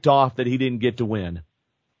ticked off that he didn't get to win.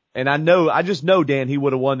 And I just know, Dan, he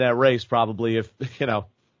would have won that race probably if,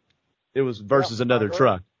 it was versus another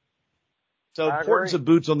truck. So importance of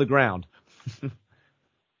boots on the ground.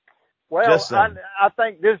 Well, I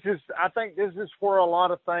think this is where a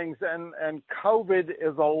lot of things, and COVID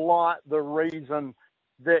is a lot the reason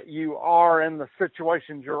that you are in the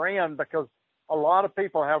situations you're in, because a lot of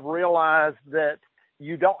people have realized that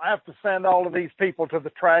you don't have to send all of these people to the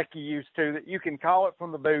track you used to, that you can call it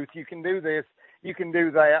from the booth, you can do this, you can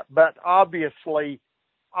do that, but obviously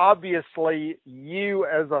you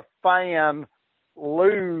as a fan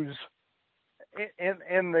lose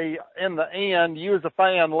in the end, you as a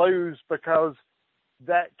fan lose because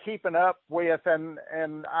that keeping up with,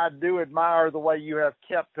 and I do admire the way you have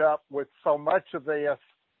kept up with so much of this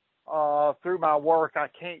through my work. I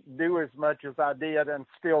can't do as much as I did and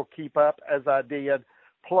still keep up as I did.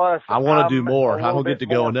 Plus, I want to do more. I don't get to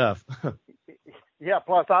go enough. Yeah,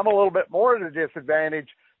 plus I'm a little bit more at a disadvantage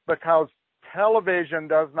because television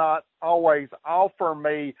does not always offer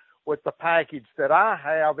me with the package that I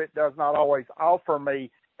have. It does not always offer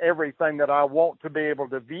me everything that I want to be able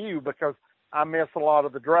to view because I miss a lot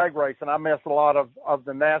of the drag race and I miss a lot of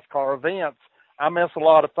the NASCAR events. I miss a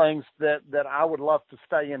lot of things that I would love to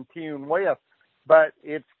stay in tune with, but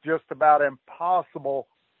it's just about impossible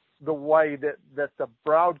the way that the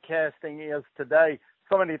broadcasting is today.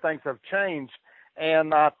 So many things have changed,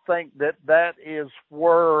 and I think that is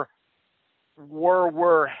where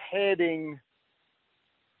we're heading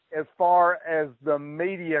as far as the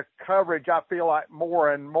media coverage. I feel like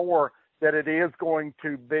more and more that it is going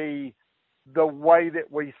to be the way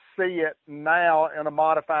that we see it now in a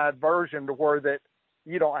modified version, to where that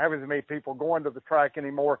you don't have as many people going to the track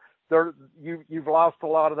anymore. You've lost a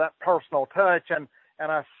lot of that personal touch, and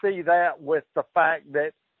I see that with the fact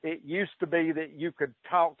that it used to be that you could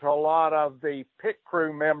talk to a lot of the pit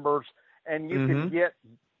crew members and you could get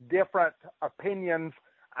different opinions,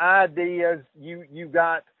 ideas. You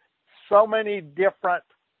got so many different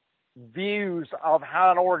views of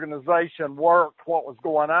how an organization worked, what was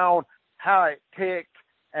going on, how it ticked,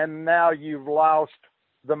 and now you've lost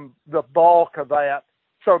the bulk of that,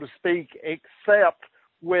 so to speak, except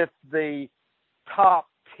with the top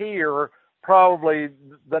tier, probably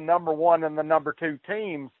the number one and the number two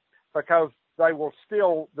teams, because they will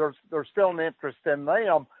still, there's still an interest in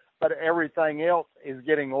them, but everything else is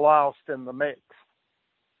getting lost in the mix.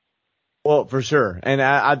 Well, for sure. And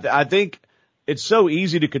I think it's so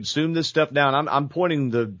easy to consume this stuff now, and I'm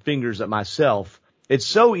pointing the fingers at myself. It's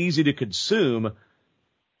so easy to consume.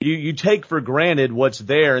 You take for granted what's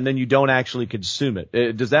there, and then you don't actually consume it.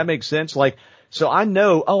 Does that make sense? Like, so I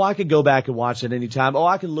know, I could go back and watch it anytime.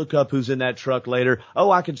 I can look up who's in that truck later.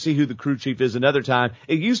 I can see who the crew chief is another time.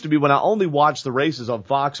 It used to be when I only watched the races on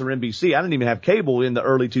Fox or NBC. I didn't even have cable in the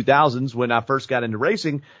early 2000s when I first got into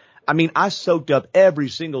racing. I mean, I soaked up every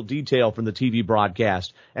single detail from the TV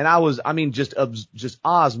broadcast, and I was, just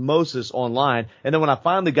osmosis online. And then when I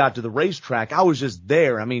finally got to the racetrack, I was just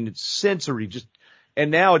there. I mean, it's sensory,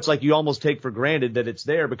 and now it's like you almost take for granted that it's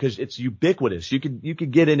there because it's ubiquitous. You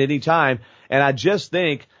can get in any time. And I just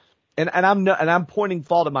think, and I'm pointing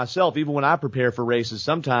fault at myself, even when I prepare for races,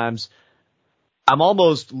 sometimes I'm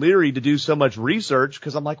almost leery to do so much research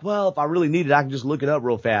because I'm like, well, if I really need it, I can just look it up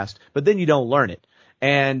real fast. But then you don't learn it.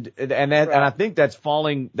 And I think that's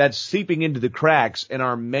seeping into the cracks in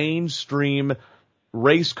our mainstream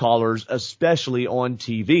race callers, especially on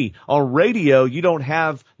TV. On radio, you don't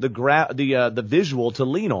have the visual to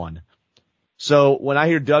lean on. So when I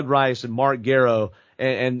hear Doug Rice and Mark Garrow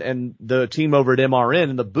and the team over at MRN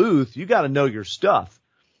in the booth, you got to know your stuff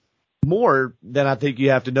more than I think you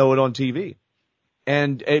have to know it on TV.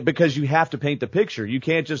 And because you have to paint the picture, you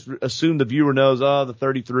can't just assume the viewer knows, the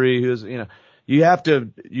 33 who's, you have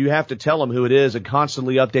to tell them who it is and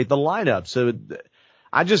constantly update the lineup. So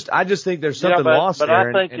I just think there's something lost but there.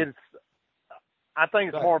 I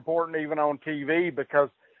think it's more important even on TV, because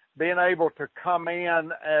being able to come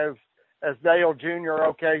in as Dale Jr.,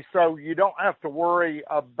 okay, so you don't have to worry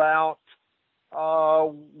about,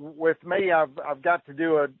 with me, I've got to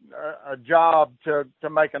do a job to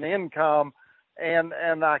make an income, and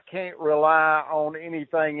I can't rely on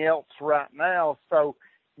anything else right now. So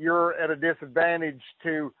you're at a disadvantage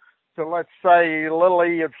to let's say Little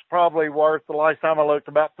E, it's probably worth, the last time I looked,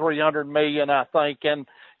 about $300 million, I think. And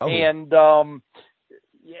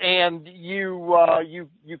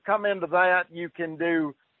you come into that, you can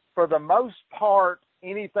do, for the most part,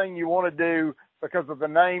 anything you want to do because of the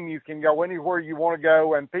name. You can go anywhere you want to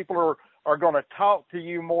go, and people are going to talk to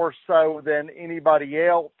you more so than anybody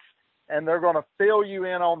else. And they're going to fill you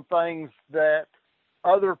in on things that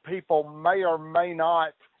other people may or may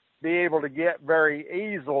not be able to get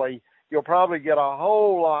very easily. You'll probably get a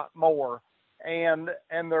whole lot more. And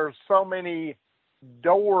there's so many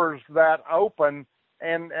doors that open,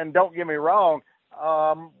 and don't get me wrong,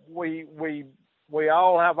 we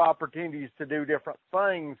all have opportunities to do different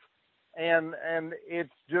things. And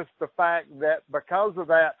it's just the fact that because of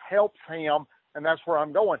that helps him, and that's where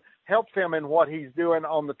I'm going, helps him in what he's doing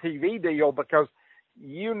on the TV deal, because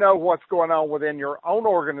you know what's going on within your own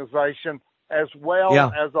organization, as well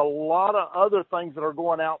as a lot of other things that are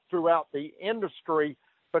going out throughout the industry,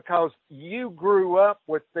 because you grew up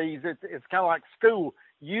with these. It's kind of like school.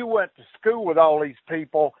 you went to school with all these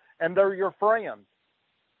people and they're your friends.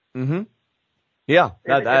 Mm-hmm. Yeah.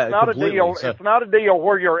 It's not a deal. So. It's not a deal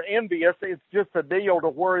where you're envious. It's just a deal to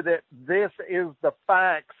where that this is the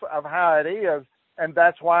facts of how it is. And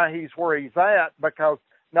that's why he's where he's at, because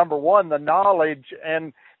number one, the knowledge,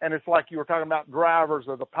 and it's like you were talking about drivers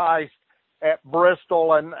of the past at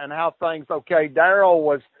Bristol and how things, okay, Darrell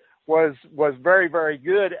was very, very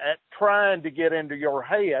good at trying to get into your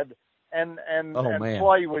head and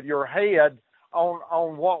play with your head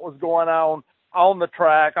on what was going on the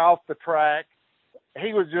track, off the track.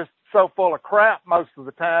 He was just so full of crap most of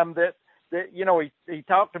the time that he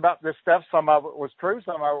talked about this stuff. Some of it was true,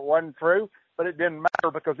 some of it wasn't true, but it didn't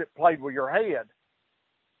matter because it played with your head.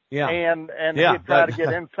 Yeah. And he'd try to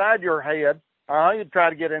get inside your head. He'd try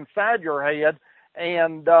to get inside your head.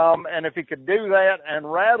 And if he could do that and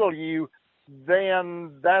rattle you,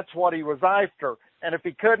 then that's what he was after. And if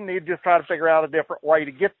he couldn't, he'd just try to figure out a different way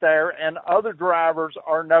to get there. And other drivers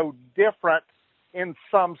are no different in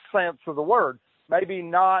some sense of the word. Maybe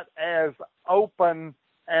not as open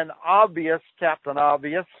and obvious, Captain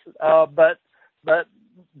Obvious, but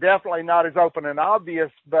definitely not as open and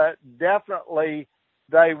obvious, but definitely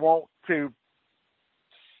they want to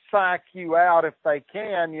psych you out if they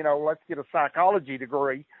can. Let's get a psychology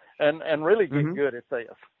degree and really get good at this.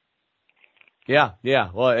 Yeah.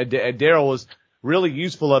 Well, Darrell was really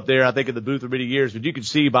useful up there, I think, in the booth for many years, but you could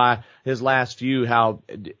see by his last few how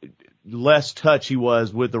less touch he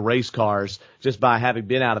was with the race cars just by having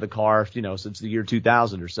been out of the car, since the year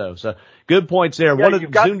 2000 or so. So good points there. Yeah, you've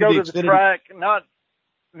got to go to the track,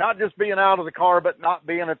 not just being out of the car, but not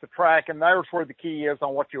being at the track. And there's where the key is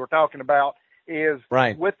on what you were talking about is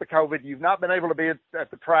right. With the COVID, you've not been able to be at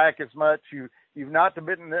the track as much. You've not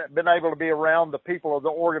been able to be around the people of the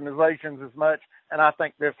organizations as much. And I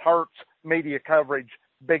think this hurts media coverage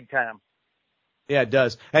big time. Yeah, it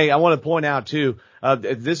does. Hey, I want to point out too,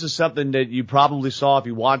 this is something that you probably saw if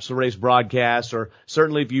you watched the race broadcast, or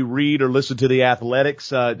certainly if you read or listen to the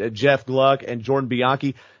Athletics, Jeff Gluck and Jordan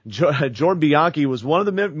Bianchi. Jordan Bianchi was one of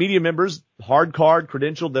the media members, hard card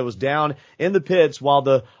credentialed, that was down in the pits while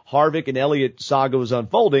the Harvick and Elliott saga was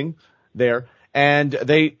unfolding there. And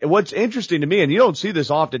what's interesting to me, and you don't see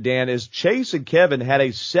this often, Dan, is Chase and Kevin had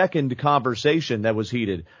a second conversation that was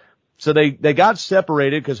heated. So they got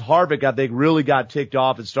separated because Harvick, I think, really got ticked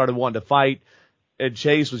off and started wanting to fight, and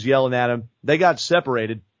Chase was yelling at him. They got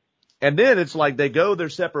separated. And then it's like they go their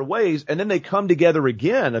separate ways, and then they come together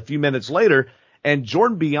again a few minutes later, and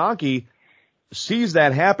Jordan Bianchi sees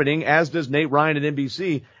that happening, as does Nate Ryan at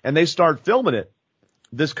NBC, and they start filming it.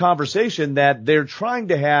 This conversation that they're trying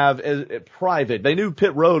to have private. They knew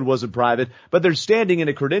pit road wasn't private, but they're standing in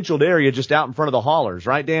a credentialed area just out in front of the haulers,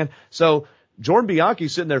 right, Dan? So Jordan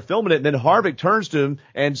Bianchi's sitting there filming it, and then Harvick turns to him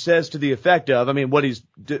and says to the effect of,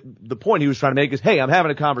 the point he was trying to make is, hey, I'm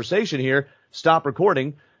having a conversation here. Stop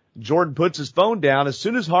recording. Jordan puts his phone down. As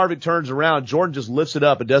soon as Harvick turns around, Jordan just lifts it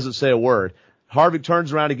up and doesn't say a word. Harvick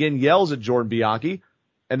turns around again, yells at Jordan Bianchi,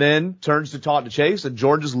 and then turns to talk to Chase, and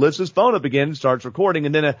Jordan just lifts his phone up again and starts recording.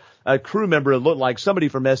 And then a crew member, it looked like somebody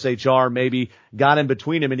from SHR maybe, got in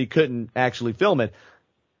between him and he couldn't actually film it.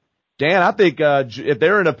 Dan, I think if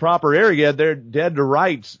they're in a proper area, they're dead to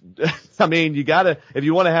rights. I mean, if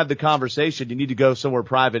you want to have the conversation, you need to go somewhere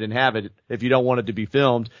private and have it if you don't want it to be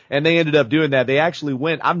filmed. And they ended up doing that. They actually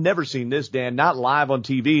went, I've never seen this, Dan, not live on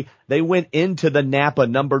TV. They went into the Napa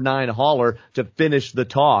number 9 hauler to finish the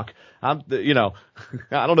talk. I don't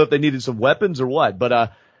know if they needed some weapons or what,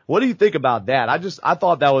 but what do you think about that? I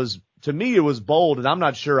thought that was, to me, it was bold, and I'm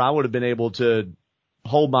not sure I would have been able to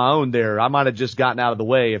hold my own there. I might have just gotten out of the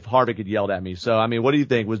way if Harvick had yelled at me. So, what do you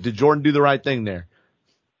think? Did Jordan do the right thing there?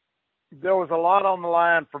 There was a lot on the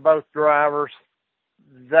line for both drivers.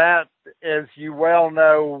 That, as you well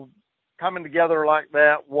know, coming together like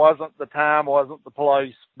that wasn't the time, wasn't the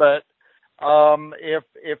place. But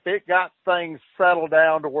if it got things settled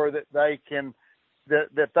down to where that they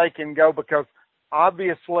can go, because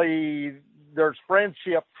obviously there's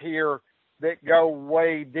friendships here that go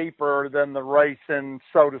way deeper than the racing,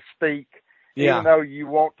 so to speak. Yeah. Even though you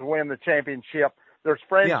want to win the championship, there's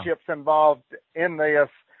friendships involved in this,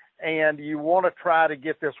 and you want to try to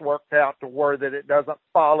get this worked out to where that it doesn't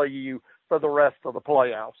follow you for the rest of the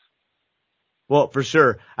playoffs. Well, for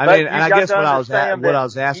sure. I guess what I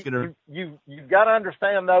was asking her. You've got to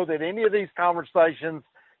understand, though, that any of these conversations,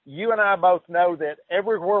 you and I both know that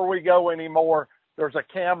everywhere we go anymore, there's a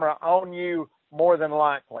camera on you. More than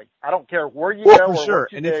likely. I don't care where you go. For sure.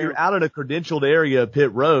 And if you're out in a credentialed area of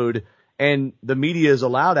pit road and the media is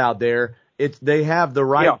allowed out there, they have the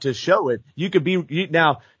right to show it. You could be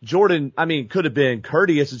now Jordan. I mean, could have been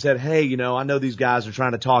courteous and said, "Hey, I know these guys are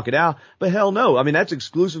trying to talk it out," but hell no. I mean, that's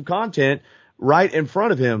exclusive content right in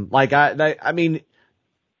front of him. Like if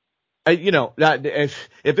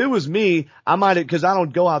it was me, I might have, cause I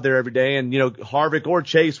don't go out there every day, and Harvick or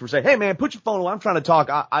Chase would say, "Hey man, put your phone away. I'm trying to talk."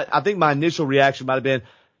 I think my initial reaction might have been,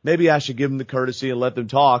 maybe I should give them the courtesy and let them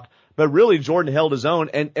talk. But really, Jordan held his own,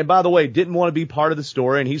 and by the way, didn't want to be part of the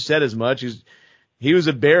story, and he said as much. He was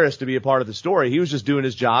embarrassed to be a part of the story. He was just doing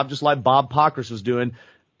his job, just like Bob Pockrass was doing,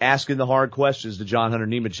 asking the hard questions to John Hunter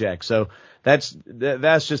Nemechek. So that's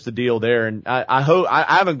just the deal there. And I hope,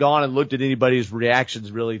 I haven't gone and looked at anybody's reactions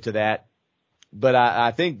really to that, but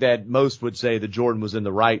I think that most would say that Jordan was in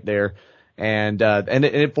the right there, and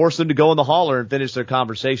it forced them to go in the hauler and finish their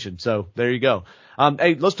conversation. So there you go.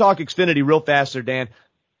 Hey, let's talk Xfinity real fast there, Dan.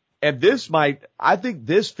 And I think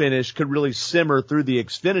this finish could really simmer through the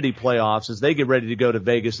Xfinity playoffs as they get ready to go to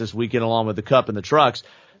Vegas this weekend along with the Cup and the trucks.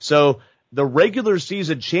 So the regular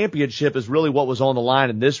season championship is really what was on the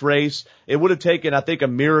line in this race. It would have taken, I think, a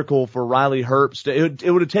miracle for Riley Herbst.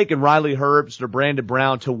 It would have taken Riley Herbst or Brandon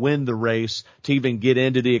Brown to win the race to even get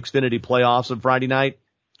into the Xfinity playoffs on Friday night.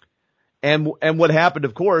 And what happened,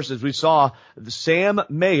 of course, is we saw Sam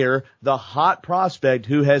Mayer, the hot prospect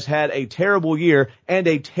who has had a terrible year and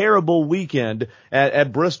a terrible weekend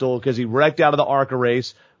at Bristol because he wrecked out of the ARCA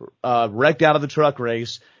race, wrecked out of the truck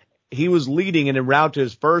race. He was leading and en route to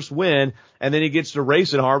his first win, and then he gets to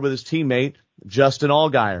race it hard with his teammate, Justin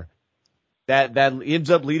Allgaier. That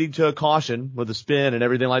ends up leading to a caution with a spin and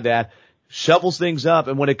everything like that. Shovels things up,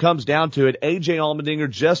 and when it comes down to it, A.J. Allmendinger,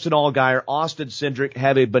 Justin Allgaier, Austin Cindric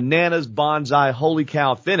have a bananas bonsai holy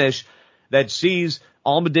cow finish that sees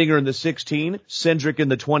Allmendinger in the 16, Cindric in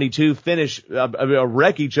the 22 finish,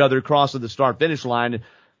 wreck each other crossing the start-finish line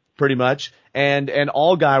pretty much, and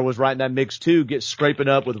Allgaier was right in that mix too, scraping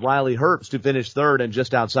up with Riley Herbst to finish third and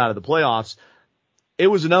just outside of the playoffs. It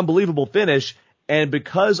was an unbelievable finish. And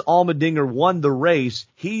because Allmendinger won the race,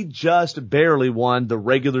 he just barely won the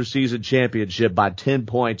regular season championship by 10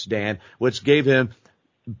 points, Dan, which gave him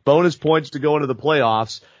bonus points to go into the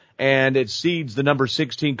playoffs. And it seeds the number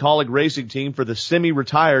 16 Kaulig Racing Team for the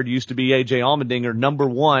semi-retired, used to be A.J. Allmendinger, number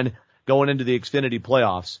 1 going into the Xfinity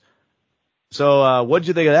playoffs. So, what'd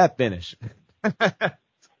you think of that finish?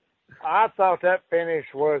 I thought that finish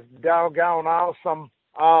was doggone awesome.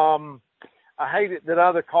 I hated that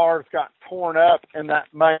other cars got torn up in that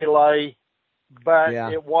melee, but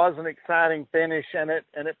It was an exciting finish, and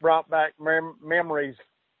it brought back memories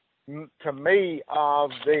to me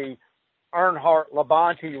of the Earnhardt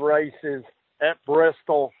Labonte races at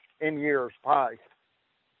Bristol in years past.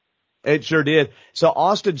 It sure did. So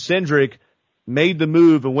Austin Cindric made the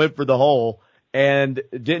move and went for the hole and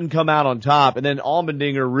didn't come out on top. And then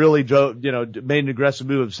Allmendinger really drove, made an aggressive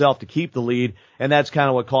move himself to keep the lead. And that's kind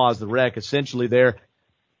of what caused the wreck essentially there.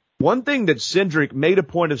 One thing that Cindric made a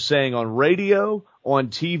point of saying on radio, on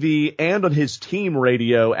TV, and on his team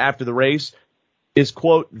radio after the race is,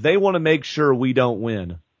 quote, "They want to make sure we don't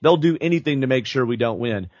win. They'll do anything to make sure we don't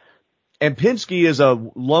win." And Penske is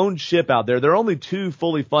a lone ship out there. There are only 2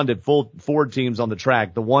 fully funded Ford teams on the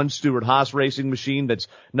track. The one Stewart-Haas racing machine that's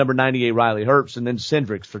number 98 Riley Herbst, and then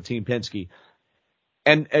Cindric's for Team Penske.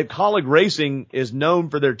 And Kaulig Racing is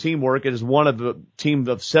known for their teamwork. It is one of the team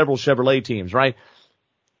of several Chevrolet teams, right?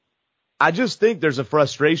 I just think there's a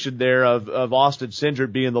frustration there of Austin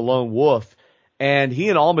Cindric being the lone wolf. And he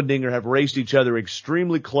and Allmendinger have raced each other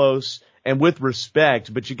extremely close and with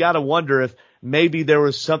respect, but you gotta wonder if maybe there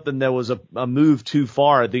was something that was a move too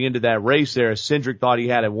far at the end of that race there. Cindric thought he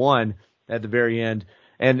had it won at the very end.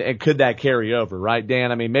 And could that carry over, right,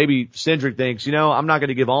 Dan? I mean, maybe Cindric thinks, I'm not going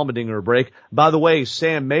to give Allmendinger a break. By the way,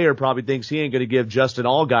 Sam Mayer probably thinks he ain't going to give Justin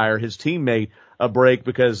Allgaier, his teammate, a break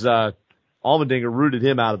because, Allmendinger rooted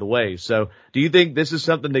him out of the way. So do you think this is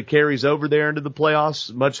something that carries over there into the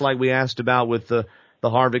playoffs, much like we asked about with the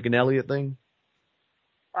Harvick and Elliott thing?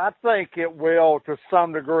 I think it will to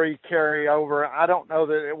some degree carry over. I don't know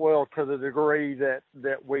that it will to the degree that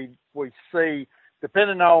we see,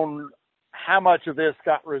 depending on how much of this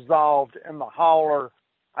got resolved in the hauler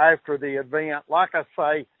after the event. Like I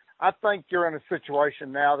say, I think you're in a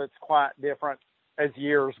situation now that's quite different as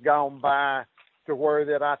years gone by, to where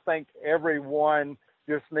that I think everyone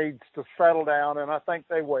just needs to settle down, and I think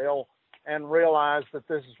they will, and realize that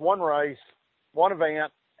this is one race, one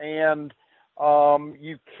event, and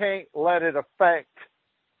you can't let it affect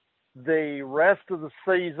the rest of the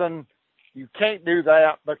season. You can't do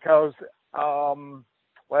that because,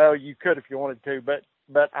 well, you could if you wanted to, but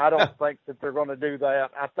I don't think that they're going to do that.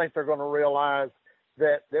 I think they're going to realize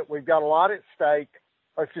that we've got a lot at stake.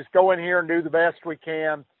 let's just go in here and do the best we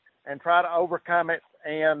can and try to overcome it.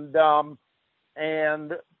 And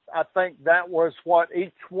I think that was what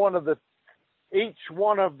each one of the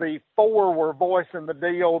four were voicing the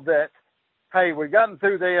deal that, hey, we've gotten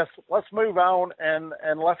through this. Let's move on and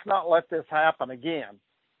let's not let this happen again.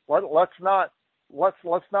 Let's not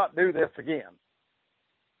do this again.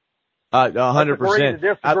 100%. Agree to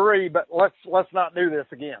disagree, but let's not do this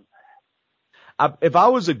again. If I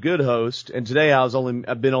was a good host, and today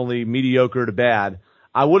I've been only mediocre to bad,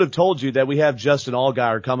 I would have told you that we have Justin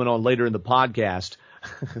Allgaier coming on later in the podcast.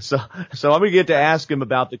 So I'm going to get to ask him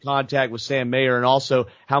about the contact with Sam Mayer and also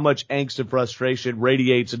how much angst and frustration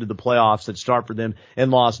radiates into the playoffs that start for them in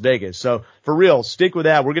Las Vegas. So for real, stick with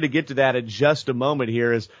that. We're going to get to that in just a moment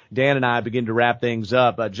here as Dan and I begin to wrap things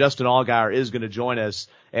up. Justin Allgaier is going to join us.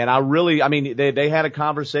 And they had a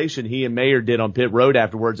conversation, he and Mayer did on pit road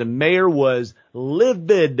afterwards, and Mayer was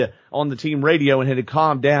livid on the team radio and had to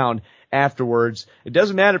calm down afterwards. It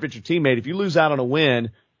doesn't matter if it's your teammate. If you lose out on a win,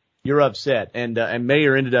 you're upset. And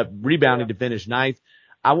Mayer ended up rebounding to finish ninth.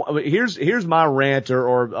 Here's my rant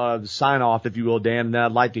or sign off, if you will, Dan, and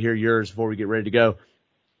I'd like to hear yours before we get ready to go.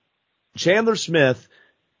 Chandler Smith,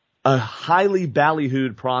 a highly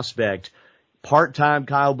ballyhooed prospect, part-time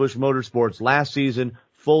Kyle Busch Motorsports last season,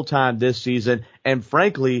 full-time this season, and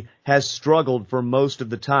frankly has struggled for most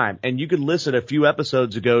of the time. And you can listen a few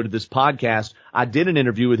episodes ago to this podcast. I did an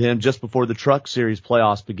interview with him just before the Truck Series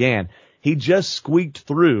playoffs began. He just squeaked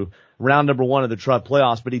through round number 1 of the Truck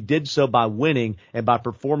playoffs, but he did so by winning and by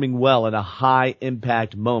performing well in a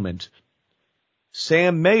high-impact moment.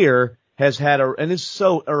 Sam Mayer has had and it's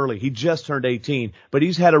so early, he just turned 18, but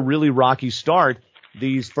he's had a really rocky start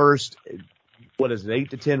these first,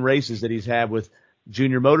 8 to 10 races that he's had with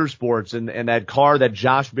Junior Motorsports and that car that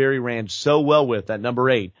Josh Berry ran so well with, that number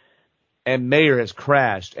 8. And Mayer has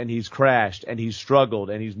crashed and he's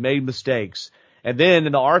struggled and he's made mistakes. And then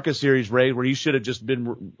in the ARCA Series race where he should have just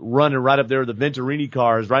been running right up there with the Venturini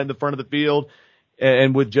cars right in the front of the field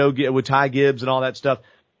and with Ty Gibbs and all that stuff,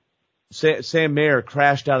 Sam Mayer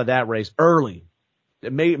crashed out of that race early,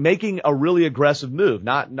 making a really aggressive move,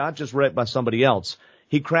 not just right by somebody else.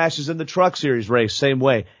 He crashes in the Truck Series race, same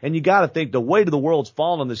way. And you got to think the weight of the world's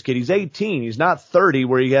fallen on this kid. He's 18. He's not 30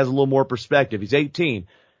 where he has a little more perspective. He's 18.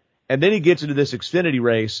 And then he gets into this Xfinity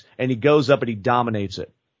race and he goes up and he dominates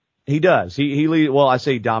it. He does. I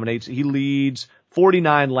say he dominates. He leads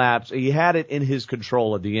 49 laps. He had it in his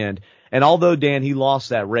control at the end. And although, Dan, he lost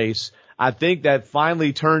that race, I think that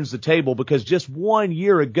finally turns the table because just 1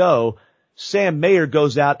 year ago, Sam Mayer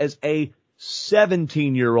goes out as a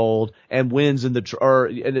 17-year-old and wins as a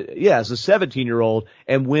 17-year-old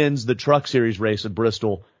and wins the Truck Series race at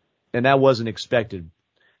Bristol. And that wasn't expected.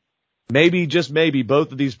 Maybe, just maybe,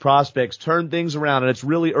 both of these prospects turn things around, and it's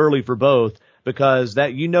really early for both because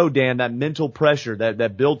that, Dan, that mental pressure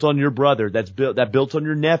that built on your brother, that built on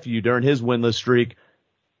your nephew during his winless streak,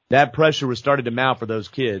 that pressure was starting to mount for those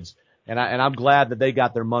kids. And I'm glad that they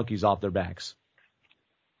got their monkeys off their backs.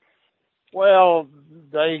 Well,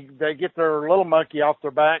 they get their little monkey off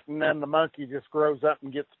their back, and then the monkey just grows up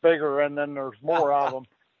and gets bigger, and then there's more of them.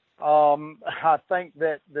 I think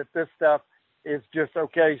that this stuff is just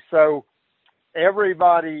okay. So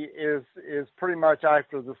everybody is pretty much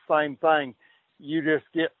after the same thing. You just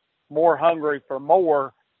get more hungry for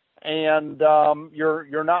more, and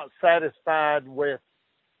you're not satisfied with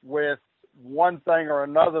one thing or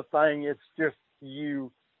another thing. It's just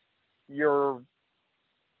your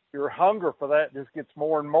hunger for that just gets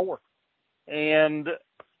more and more. And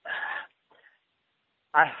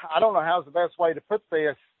I don't know how's the best way to put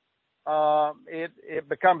this. It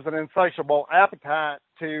becomes an insatiable appetite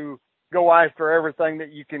to go after everything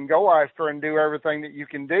that you can go after and do everything that you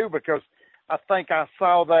can do, because I think I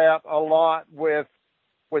saw that a lot with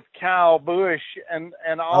Kyle Busch and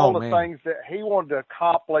all the things that he wanted to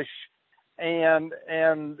accomplish. And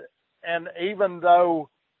even though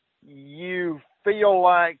you feel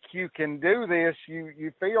like you can do this,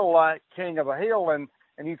 you feel like king of the hill and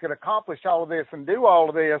you can accomplish all of this and do all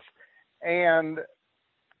of this. And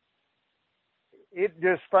it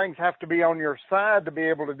just, things have to be on your side to be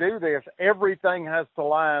able to do this. Everything has to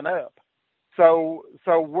line up. So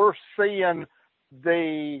we're seeing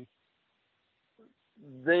the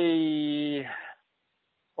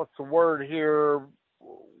what's the word here?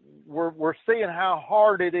 We're seeing how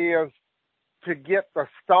hard it is to get the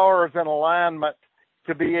stars in alignment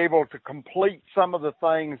to be able to complete some of the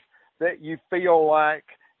things that you feel like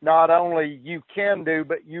not only you can do,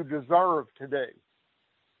 but you deserve to do.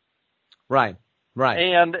 Right.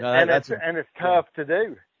 And it's tough to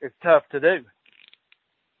do. It's tough to do.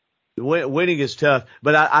 Winning is tough,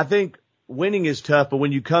 but I think winning is tough, but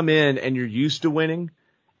when you come in and you're used to winning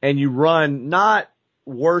and you run not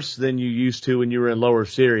worse than you used to when you were in lower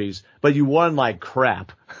series, but you won like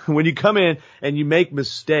crap. When you come in and you make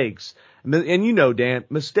mistakes, and you know, Dan,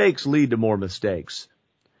 mistakes lead to more mistakes.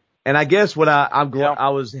 And I guess what I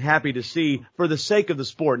was happy to see for the sake of the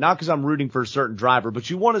sport, not because I'm rooting for a certain driver, but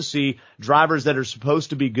you want to see drivers that are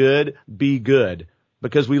supposed to be good,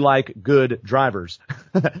 because we like good drivers.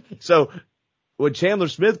 So when Chandler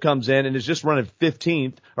Smith comes in and is just running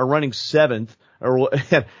 15th or running 7th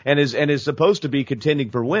and is supposed to be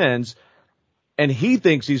contending for wins, and he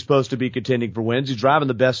thinks he's supposed to be contending for wins, he's driving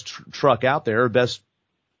the best truck out there, best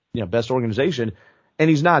organization,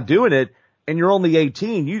 and he's not doing it, and you're only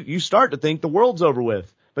 18, you start to think the world's over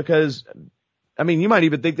with. Because, I mean, you might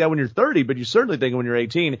even think that when you're 30, but you certainly think when you're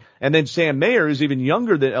 18. And then Sam Mayer is even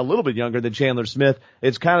a little bit younger than Chandler Smith.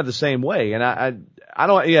 It's kind of the same way. And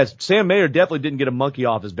Sam Mayer definitely didn't get a monkey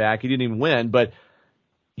off his back. He didn't even win, but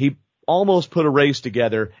he almost put a race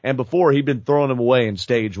together, and before he'd been throwing them away in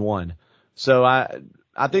stage 1. So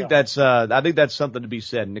I think that's something to be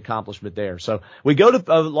said, an accomplishment there. So we go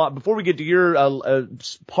to, before we get to your,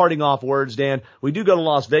 parting off words, Dan, we do go to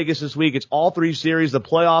Las Vegas this week. It's all 3 series. The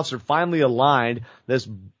playoffs are finally aligned. This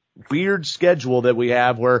weird schedule that we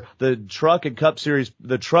have where the truck series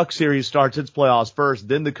starts its playoffs first,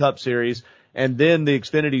 then the Cup series, and then the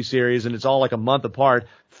Xfinity series, and it's all like a month apart,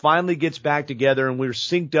 finally gets back together, and we're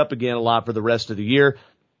synced up again a lot for the rest of the year.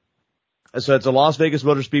 So it's a Las Vegas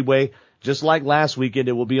Motor Speedway. Just like last weekend,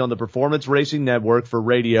 it will be on the Performance Racing Network for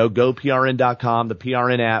radio. Go PRN.com, the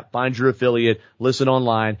PRN app. Find your affiliate. Listen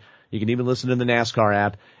online. You can even listen in the NASCAR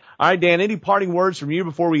app. All right, Dan, any parting words from you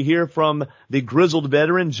before we hear from the grizzled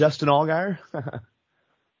veteran, Justin Allgaier?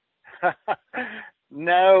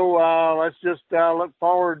 No, let's just look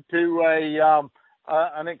forward to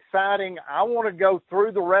an exciting. I want to go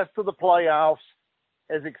through the rest of the playoffs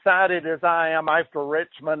as excited as I am after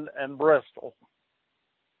Richmond and Bristol.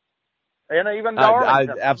 And even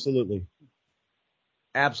Darlington. Absolutely.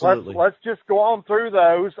 Let's just go on through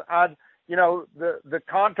those. The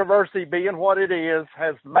controversy being what it is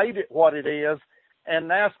has made it what it is, and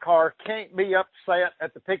NASCAR can't be upset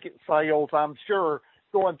at the ticket sales, I'm sure,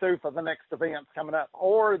 going through for the next events coming up,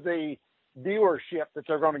 or the viewership that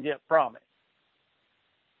they're going to get from it.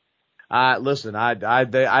 Listen,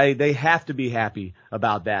 they have to be happy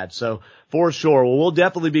about that. So for sure, we'll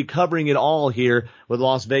definitely be covering it all here with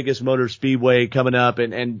Las Vegas Motor Speedway coming up.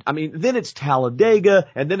 And I mean, then it's Talladega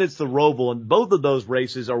and then it's the Roval, and both of those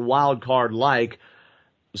races are wild card like.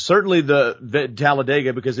 Certainly the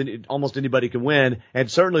Talladega, because almost anybody can win,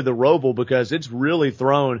 and certainly the Roval, because it's really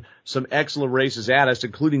thrown some excellent races at us,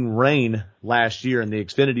 including rain last year in the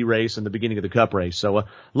Xfinity race and the beginning of the Cup race. So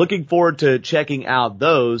looking forward to checking out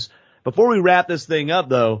those. Before we wrap this thing up,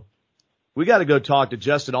 though, we got to go talk to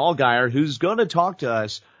Justin Allgaier, who's going to talk to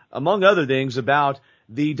us, among other things, about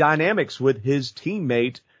the dynamics with his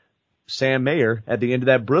teammate, Sam Mayer, at the end of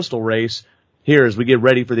that Bristol race. Here, as we get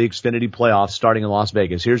ready for the Xfinity playoffs starting in Las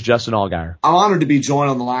Vegas. Here's Justin Allgaier. I'm honored to be joined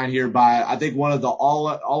on the line here by, I think, one of the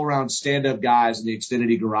all-around stand-up guys in the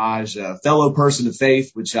Xfinity garage, a fellow person of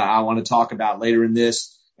faith, which I want to talk about later in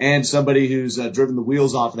this, and somebody who's driven the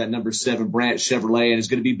wheels off of that number 7 Brandt Chevrolet and is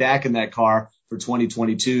going to be back in that car for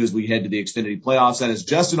 2022 as we head to the Xfinity playoffs. That is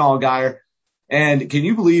Justin Allgaier. And can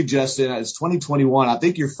you believe, Justin, it's 2021. I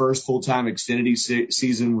think your first full-time Xfinity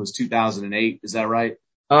season was 2008. Is that right?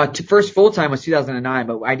 First full-time was 2009,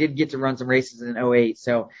 but I did get to run some races in 2008.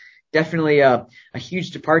 So definitely a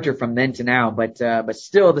huge departure from then to now, but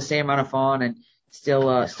still the same amount of fun and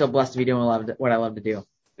still blessed to be doing what I love to do.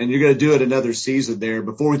 And you're going to do it another season there.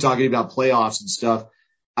 Before we talk about playoffs and stuff,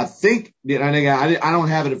 I think, I don't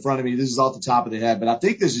have it in front of me. This is off the top of the head, but I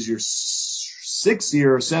think this is your 6th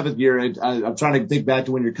year or 7th year. I'm trying to think back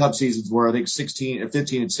to when your Cup seasons were. I think 15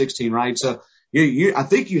 and 16, right? So I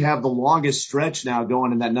think you have the longest stretch now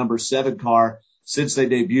going in that number 7 car since they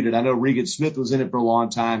debuted it. I know Regan Smith was in it for a long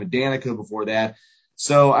time and Danica before that.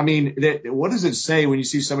 So, I mean, what does it say when you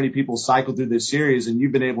see so many people cycle through this series and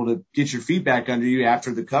you've been able to get your feet back under you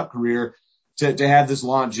after the Cup career to have this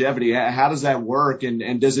longevity? How does that work,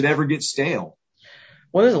 and does it ever get stale?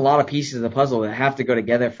 Well, there's a lot of pieces of the puzzle that have to go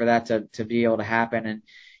together for that to be able to happen. And,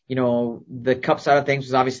 the Cup side of things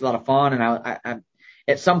was obviously a lot of fun. And I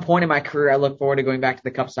at some point in my career, I look forward to going back to the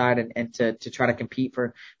Cup side and to try to compete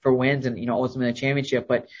for wins and, ultimately a championship.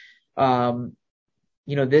 But,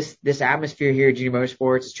 this atmosphere here at Junior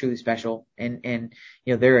Motorsports is truly special. And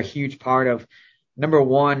they're a huge part of, number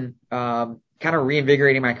one, kind of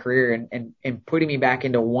reinvigorating my career and putting me back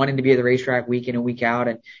into wanting to be at the racetrack week in and week out.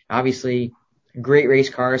 And obviously great race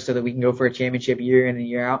cars so that we can go for a championship year in and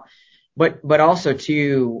year out. but also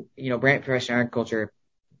too, Brant Professional Agriculture,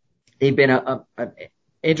 they've been a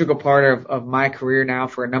integral part of my career now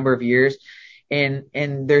for a number of years. And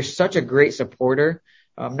they're such a great supporter.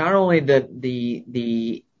 Not only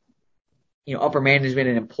the upper management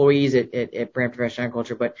and employees at Brant Professional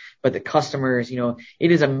Agriculture, but the customers.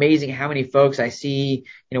 It is amazing how many folks I see,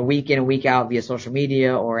 week in and week out via social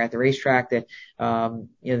media or at the racetrack that,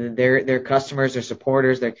 they're customers, they're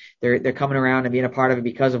supporters, they're coming around and being a part of it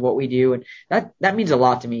because of what we do. And that means a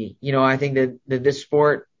lot to me. I think that this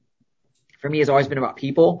sport for me has always been about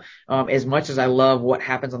people. As much as I love what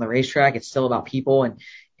happens on the racetrack, it's still about people.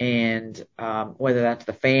 And whether that's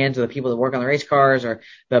the fans or the people that work on the race cars or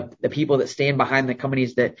the people that stand behind the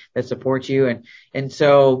companies that support you. And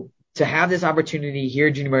so to have this opportunity here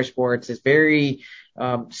at Junior Motorsports, this very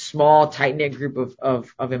small, tight-knit group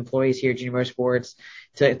of employees here at Junior Motorsports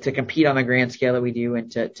to compete on the grand scale that we do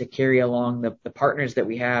and to carry along the partners that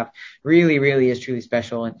we have really, really is truly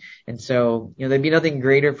special. And so, there'd be nothing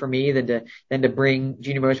greater for me than to bring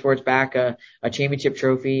Junior Motorsports back a championship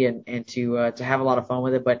trophy and to have a lot of fun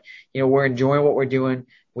with it. But, we're enjoying what we're doing.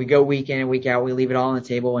 We go week in and week out. We leave it all on the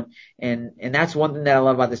table. And that's one thing that I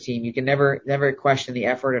love about this team. You can never question the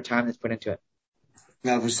effort or time that's put into it.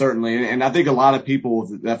 No, certainly. And I think a lot of people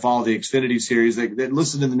that follow the Xfinity series, that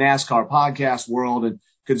listen to the NASCAR podcast world and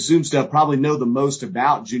consume stuff probably know the most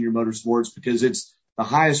about Junior Motorsports because it's the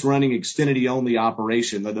highest running Xfinity only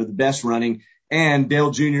operation, the best running. And Dale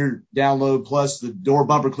Jr. Download plus the Door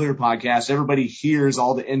Bumper Clear podcast. Everybody hears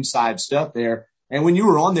all the inside stuff there. And when you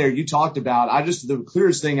were on there, you talked about, the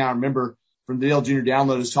clearest thing I remember from the Dale Jr.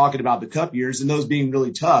 Download is talking about the Cup years and those being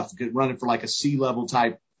really tough, running for like a C-level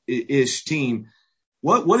type ish team.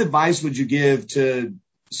 What advice would you give to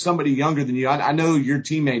somebody younger than you? I know your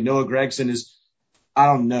teammate, Noah Gragson, is, I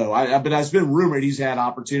don't know, but it's been rumored he's had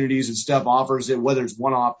opportunities and stuff, offers it, whether it's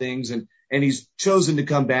one-off things, and he's chosen to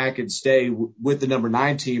come back and stay with the number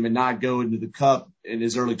 9 team and not go into the Cup in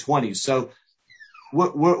his early 20s. So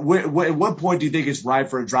at what point do you think it's right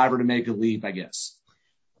for a driver to make a leap, I guess?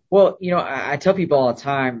 Well, I tell people all the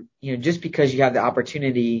time, just because you have the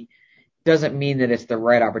opportunity doesn't mean that it's the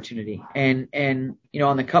right opportunity. And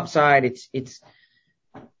on the Cup side, it's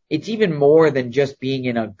even more than just being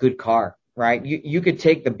in a good car, right? You could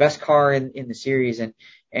take the best car in the series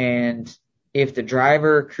and if the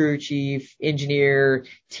driver, crew chief, engineer,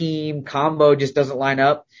 team combo just doesn't line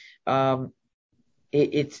up,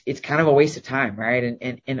 it's kind of a waste of time, right?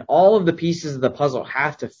 And all of the pieces of the puzzle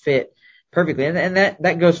have to fit perfectly. And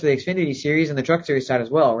that goes for the Xfinity series and the Truck Series side as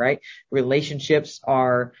well, right? Relationships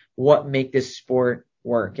are what make this sport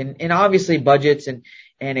work. And obviously budgets and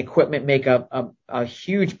equipment make a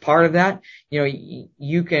huge part of that.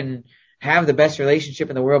 You can have the best relationship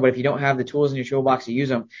in the world, but if you don't have the tools in your toolbox to use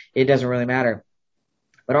them, it doesn't really matter.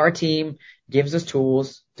 But our team gives us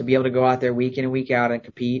tools to be able to go out there week in and week out and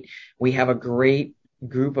compete. We have a great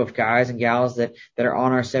group of guys and gals that are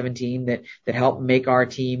on our 17 that help make our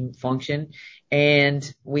team function.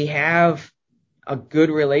 And we have a good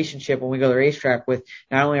relationship when we go to the racetrack with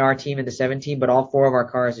not only our team at the 17, but all 4 of our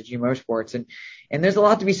cars at Junior Motorsports. And there's a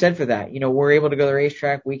lot to be said for that. We're able to go to the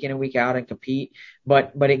racetrack week in and week out and compete,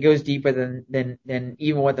 but it goes deeper than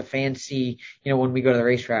even what the fans see, when we go to the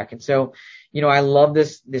racetrack. And so, I love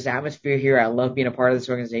this atmosphere here. I love being a part of this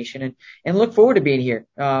organization and look forward to being here.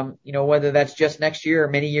 Whether that's just next year or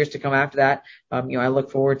many years to come after that, I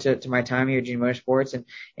look forward to my time here at Junior Motorsports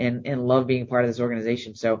and love being part of this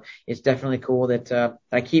organization. So it's definitely cool that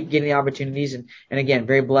I keep getting the opportunities and again,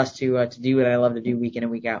 very blessed to do what I love to do week in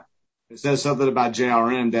and week out. It says something about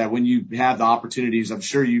JRM that when you have the opportunities, I'm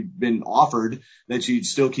sure you've been offered that you'd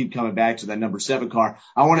still keep coming back to that number 7 car.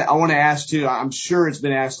 I want to ask too, I'm sure it's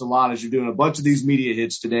been asked a lot as you're doing a bunch of these media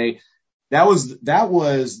hits today. That was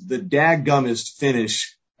the dadgummest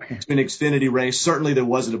finish to an Xfinity race. Certainly there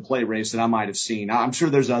wasn't a play race that I might have seen. I'm sure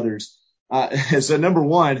there's others. So number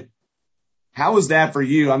 1, how was that for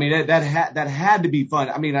you? I mean, that had to be fun.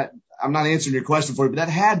 I mean, I'm not answering your question for you, but that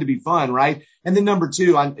had to be fun, right? And then number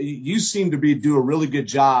 2, you seem to do a really good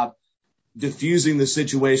job diffusing the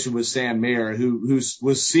situation with Sam Mayer, who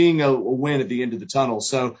was seeing a win at the end of the tunnel.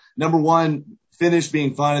 So number 1, finish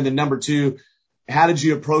being fun. And then number 2, how did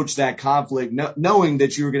you approach that conflict, knowing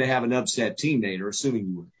that you were going to have an upset teammate or assuming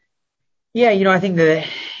you would? Yeah. I think that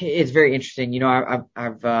it's very interesting.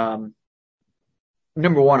 I've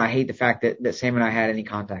number 1, I hate the fact that Sam and I had any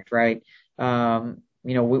contact, right?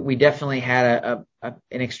 We definitely had an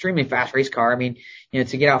extremely fast race car. I mean,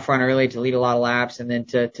 to get out front early, to lead a lot of laps, and then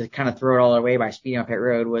to kind of throw it all away by speeding up pit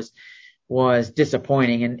road was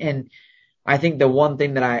disappointing. And I think the one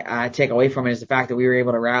thing that I take away from it is the fact that we were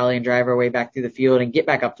able to rally and drive our way back through the field and get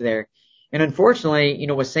back up to there. And unfortunately,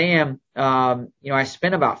 with Sam, I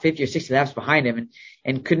spent about 50 or 60 laps behind him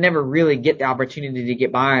and could never really get the opportunity to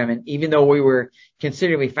get by him. And even though we were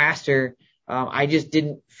considerably faster, I just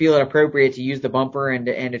didn't feel it appropriate to use the bumper and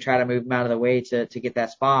to try to move him out of the way to get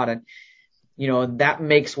that spot. And, that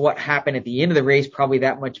makes what happened at the end of the race probably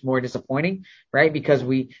that much more disappointing, right? Because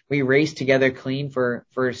we raced together clean for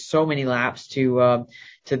so many laps to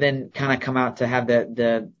then kind of come out to have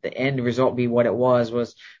the end result be what it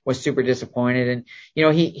was super disappointed. And,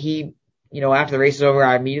 he after the race is over,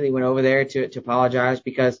 I immediately went over there to apologize,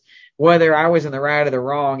 because whether I was in the right or the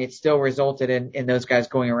wrong, it still resulted in those guys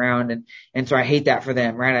going around. And so I hate that for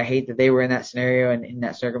them, right? I hate that they were in that scenario and in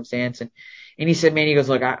that circumstance. And he said, man, he goes,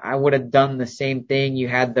 look, I would have done the same thing. You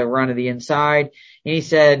had the run of the inside. And he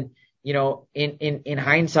said, in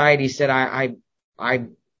hindsight, he said, I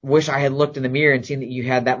wish I had looked in the mirror and seen that you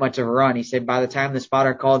had that much of a run. He said, by the time the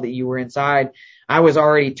spotter called that you were inside, I was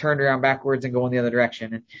already turned around backwards and going the other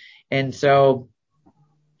direction. And so,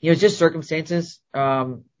 it's just circumstances,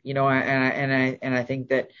 and I think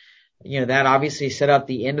that, that obviously set up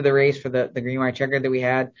the end of the race for the green, white checker that we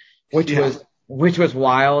had, which was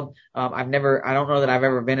wild. I don't know that I've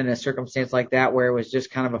ever been in a circumstance like that where it was just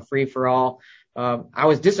kind of a free for all. I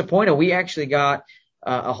was disappointed. We actually got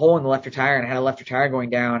a hole in the left rear tire and had a left rear tire going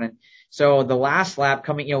down. And so the last lap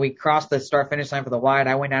coming, we crossed the start finish line for the wide.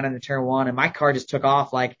 I went down into turn one and my car just took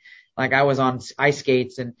off like I was on ice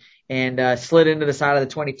skates and slid into the side of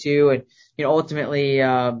the 22 and, ultimately,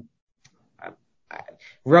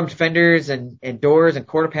 rubbed fenders and doors and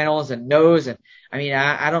quarter panels and nose. And I mean,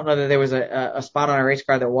 I don't know that there was a spot on our race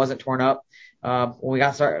car that wasn't torn up, when we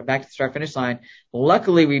got back to the start finish line.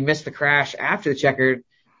 Luckily we missed the crash after the checkered,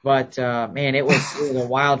 but, man, it was a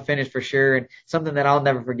wild finish for sure. And something that I'll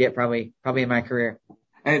never forget probably in my career.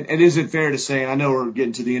 And is it fair to say, I know we're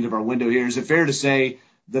getting to the end of our window here, is it fair to say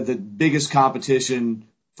that the biggest competition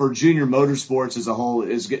for junior motorsports as a whole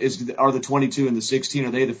are the 22 and the 16?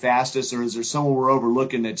 Are they the fastest, or is there someone we're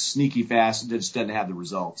overlooking that's sneaky fast and just doesn't have the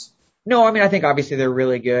results? No, I mean, I think obviously they're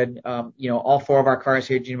really good. All four of our cars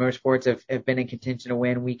here at Junior Motorsports have been in contention to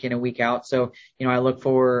win week in and week out. So, I look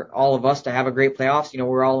for all of us to have a great playoffs.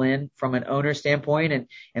 We're all in from an owner standpoint,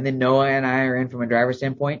 and then Noah and I are in from a driver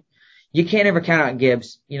standpoint. You can't ever count out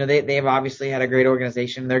Gibbs. They've obviously had a great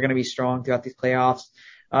organization. They're going to be strong throughout these playoffs.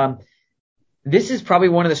 This is probably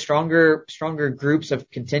one of the stronger groups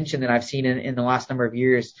of contention that I've seen in the last number of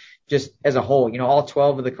years, just as a whole. All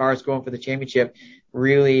 12 of the cars going for the championship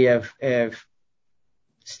really have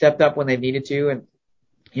stepped up when they've needed to. And,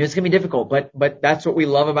 it's going to be difficult, but that's what we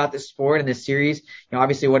love about this sport and this series.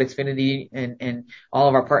 Obviously what Xfinity and all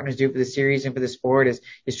of our partners do for the series and for the sport is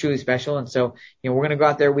truly special. And so, we're going to go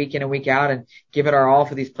out there week in and week out and give it our all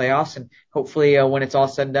for these playoffs. And hopefully, when it's all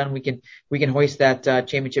said and done, we can hoist that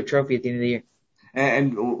championship trophy at the end of the year.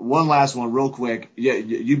 And one last one real quick.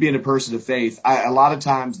 You being a person of faith, a lot of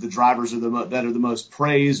times the drivers that are the most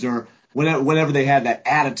praised, or whenever they have that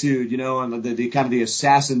attitude, and the kind of the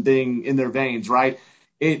assassin thing in their veins, right?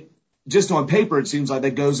 It just on paper, it seems like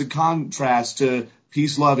that goes in contrast to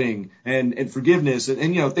peace loving and forgiveness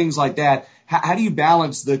and things like that. How do you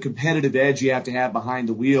balance the competitive edge you have to have behind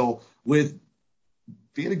the wheel with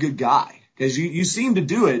being a good guy? Because you seem to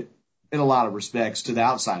do it in a lot of respects to the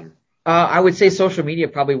outsider. I would say social media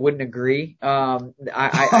probably wouldn't agree. I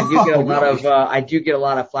do get a lot of, I do get a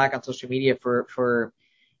lot of flack on social media for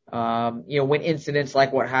when incidents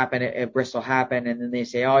like what happened at Bristol happen, and then they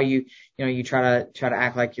say, oh, you try to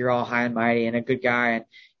act like you're all high and mighty and a good guy,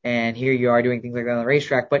 and here you are doing things like that on the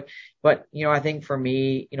racetrack. But I think for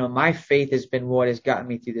me, my faith has been what has gotten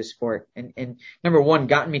me through this sport. And number one,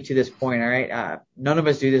 gotten me to this point. All right. None of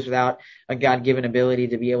us do this without a God-given ability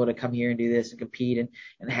to be able to come here and do this and compete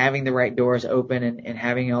and having the right doors open and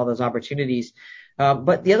having all those opportunities.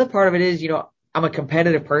 But the other part of it is, I'm a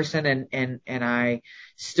competitive person and I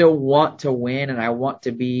still want to win and I want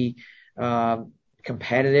to be,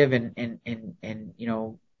 competitive and,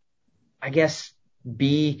 I guess,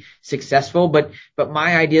 be successful, but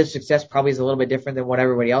my idea of success probably is a little bit different than what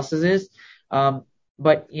everybody else's is.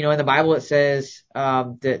 But in the Bible it says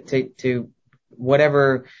to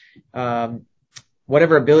whatever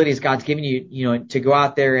abilities God's given you, to go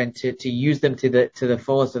out there and to use them to the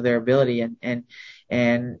fullest of their ability. And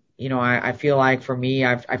I feel like for me,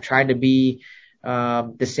 I've tried to be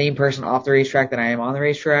the same person off the racetrack that I am on the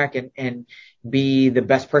racetrack and be the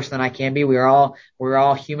best person that I can be. We're all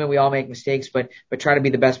human. We all make mistakes, but try to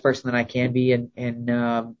be the best person that I can be. And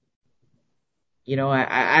I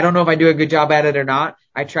don't know if I do a good job at it or not.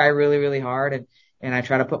 I try really, really hard and I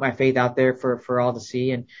try to put my faith out there for all to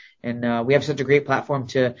see. And we have such a great platform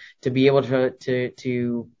to be able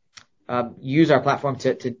to use our platform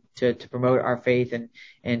to promote our faith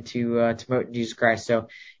and to promote Jesus Christ. So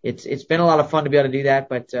it's been a lot of fun to be able to do that,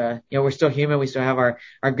 but we're still human. We still have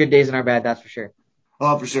our good days and our bad, that's for sure.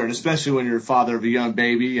 Oh, for sure. And especially when you're a father of a young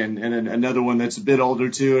baby and another one that's a bit older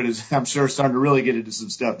too. And is, I'm sure, starting to really get into some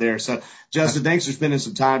stuff there. So, Justin, thanks for spending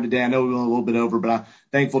some time today. I know we went a little bit over, but I'm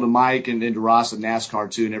thankful to Mike and to Ross and NASCAR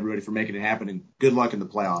too and everybody for making it happen. And good luck in the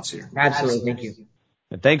playoffs here. Absolutely. Thank you.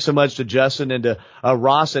 And thanks so much to Justin and to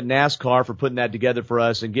Ross at NASCAR for putting that together for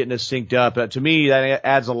us and getting us synced up. To me, that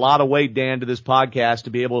adds a lot of weight, Dan, to this podcast to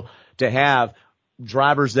be able to have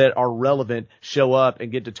drivers that are relevant show up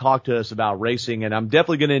and get to talk to us about racing. And I'm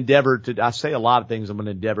definitely going to endeavor to, I say a lot of things I'm going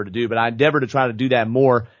to endeavor to do, but I endeavor to try to do that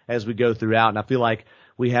more as we go throughout. And I feel like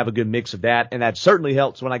we have a good mix of that. And that certainly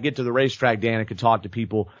helps when I get to the racetrack, Dan, and can talk to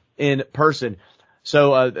people in person.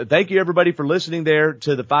 So, thank you everybody for listening there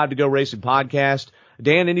to the 5 to Go Racing podcast.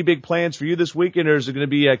 Dan, any big plans for you this weekend, or is it going to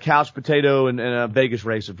be a couch potato and Vegas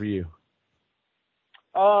racing for you?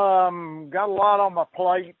 Got a lot on my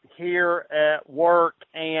plate here at work,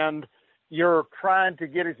 and you're trying to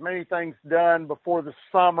get as many things done before the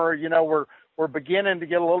summer. You know, we're beginning to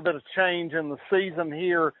get a little bit of change in the season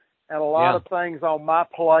here, and a lot of things on my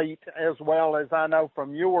plate, as well as I know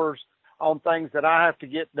from yours, on things that I have to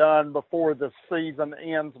get done before the season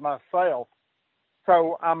ends myself.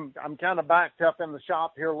 So I'm kind of backed up in the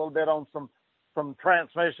shop here a little bit on some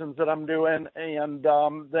transmissions that I'm doing, and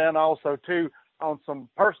then also too on some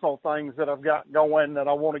personal things that I've got going that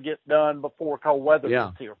I want to get done before cold weather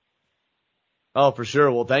gets here. Oh, for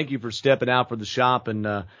sure. Well, thank you for stepping out for the shop,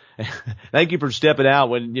 and thank you for stepping out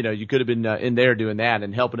when, you could have been in there doing that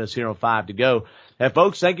and helping us here on 5 to Go. And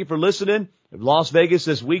folks, thank you for listening. Las Vegas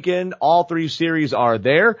this weekend, all 3 series are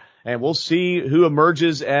there, and we'll see who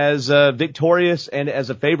emerges as victorious and as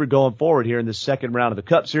a favorite going forward here in the second round of the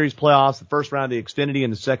Cup Series playoffs, the first round of the Xfinity,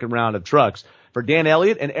 and the second round of trucks. For Dan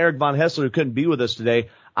Elliott and Eric Von Hessler, who couldn't be with us today,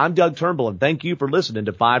 I'm Doug Turnbull, and thank you for listening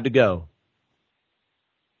to 5 to Go.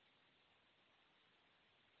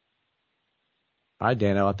 All right,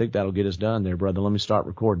 Dano, I think that'll get us done there, brother. Let me start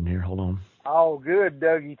recording here. Hold on. Oh, good,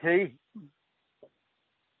 Dougie T.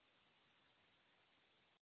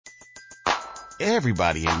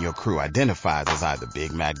 Everybody in your crew identifies as either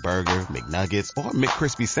Big Mac Burger, McNuggets, or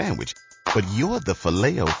McCrispy Sandwich. But you're the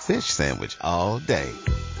Filet-O-Fish Sandwich all day.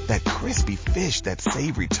 That crispy fish, that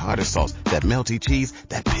savory tartar sauce, that melty cheese,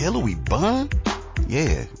 that pillowy bun.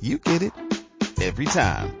 Yeah, you get it. Every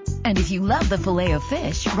time. And if you love the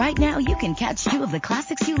Filet-O-Fish, right now you can catch 2 of the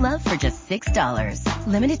classics you love for just $6.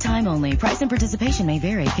 Limited time only. Price and participation may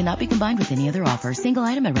vary. Cannot be combined with any other offer. Single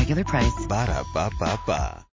item at regular price. Ba-da-ba-ba-ba.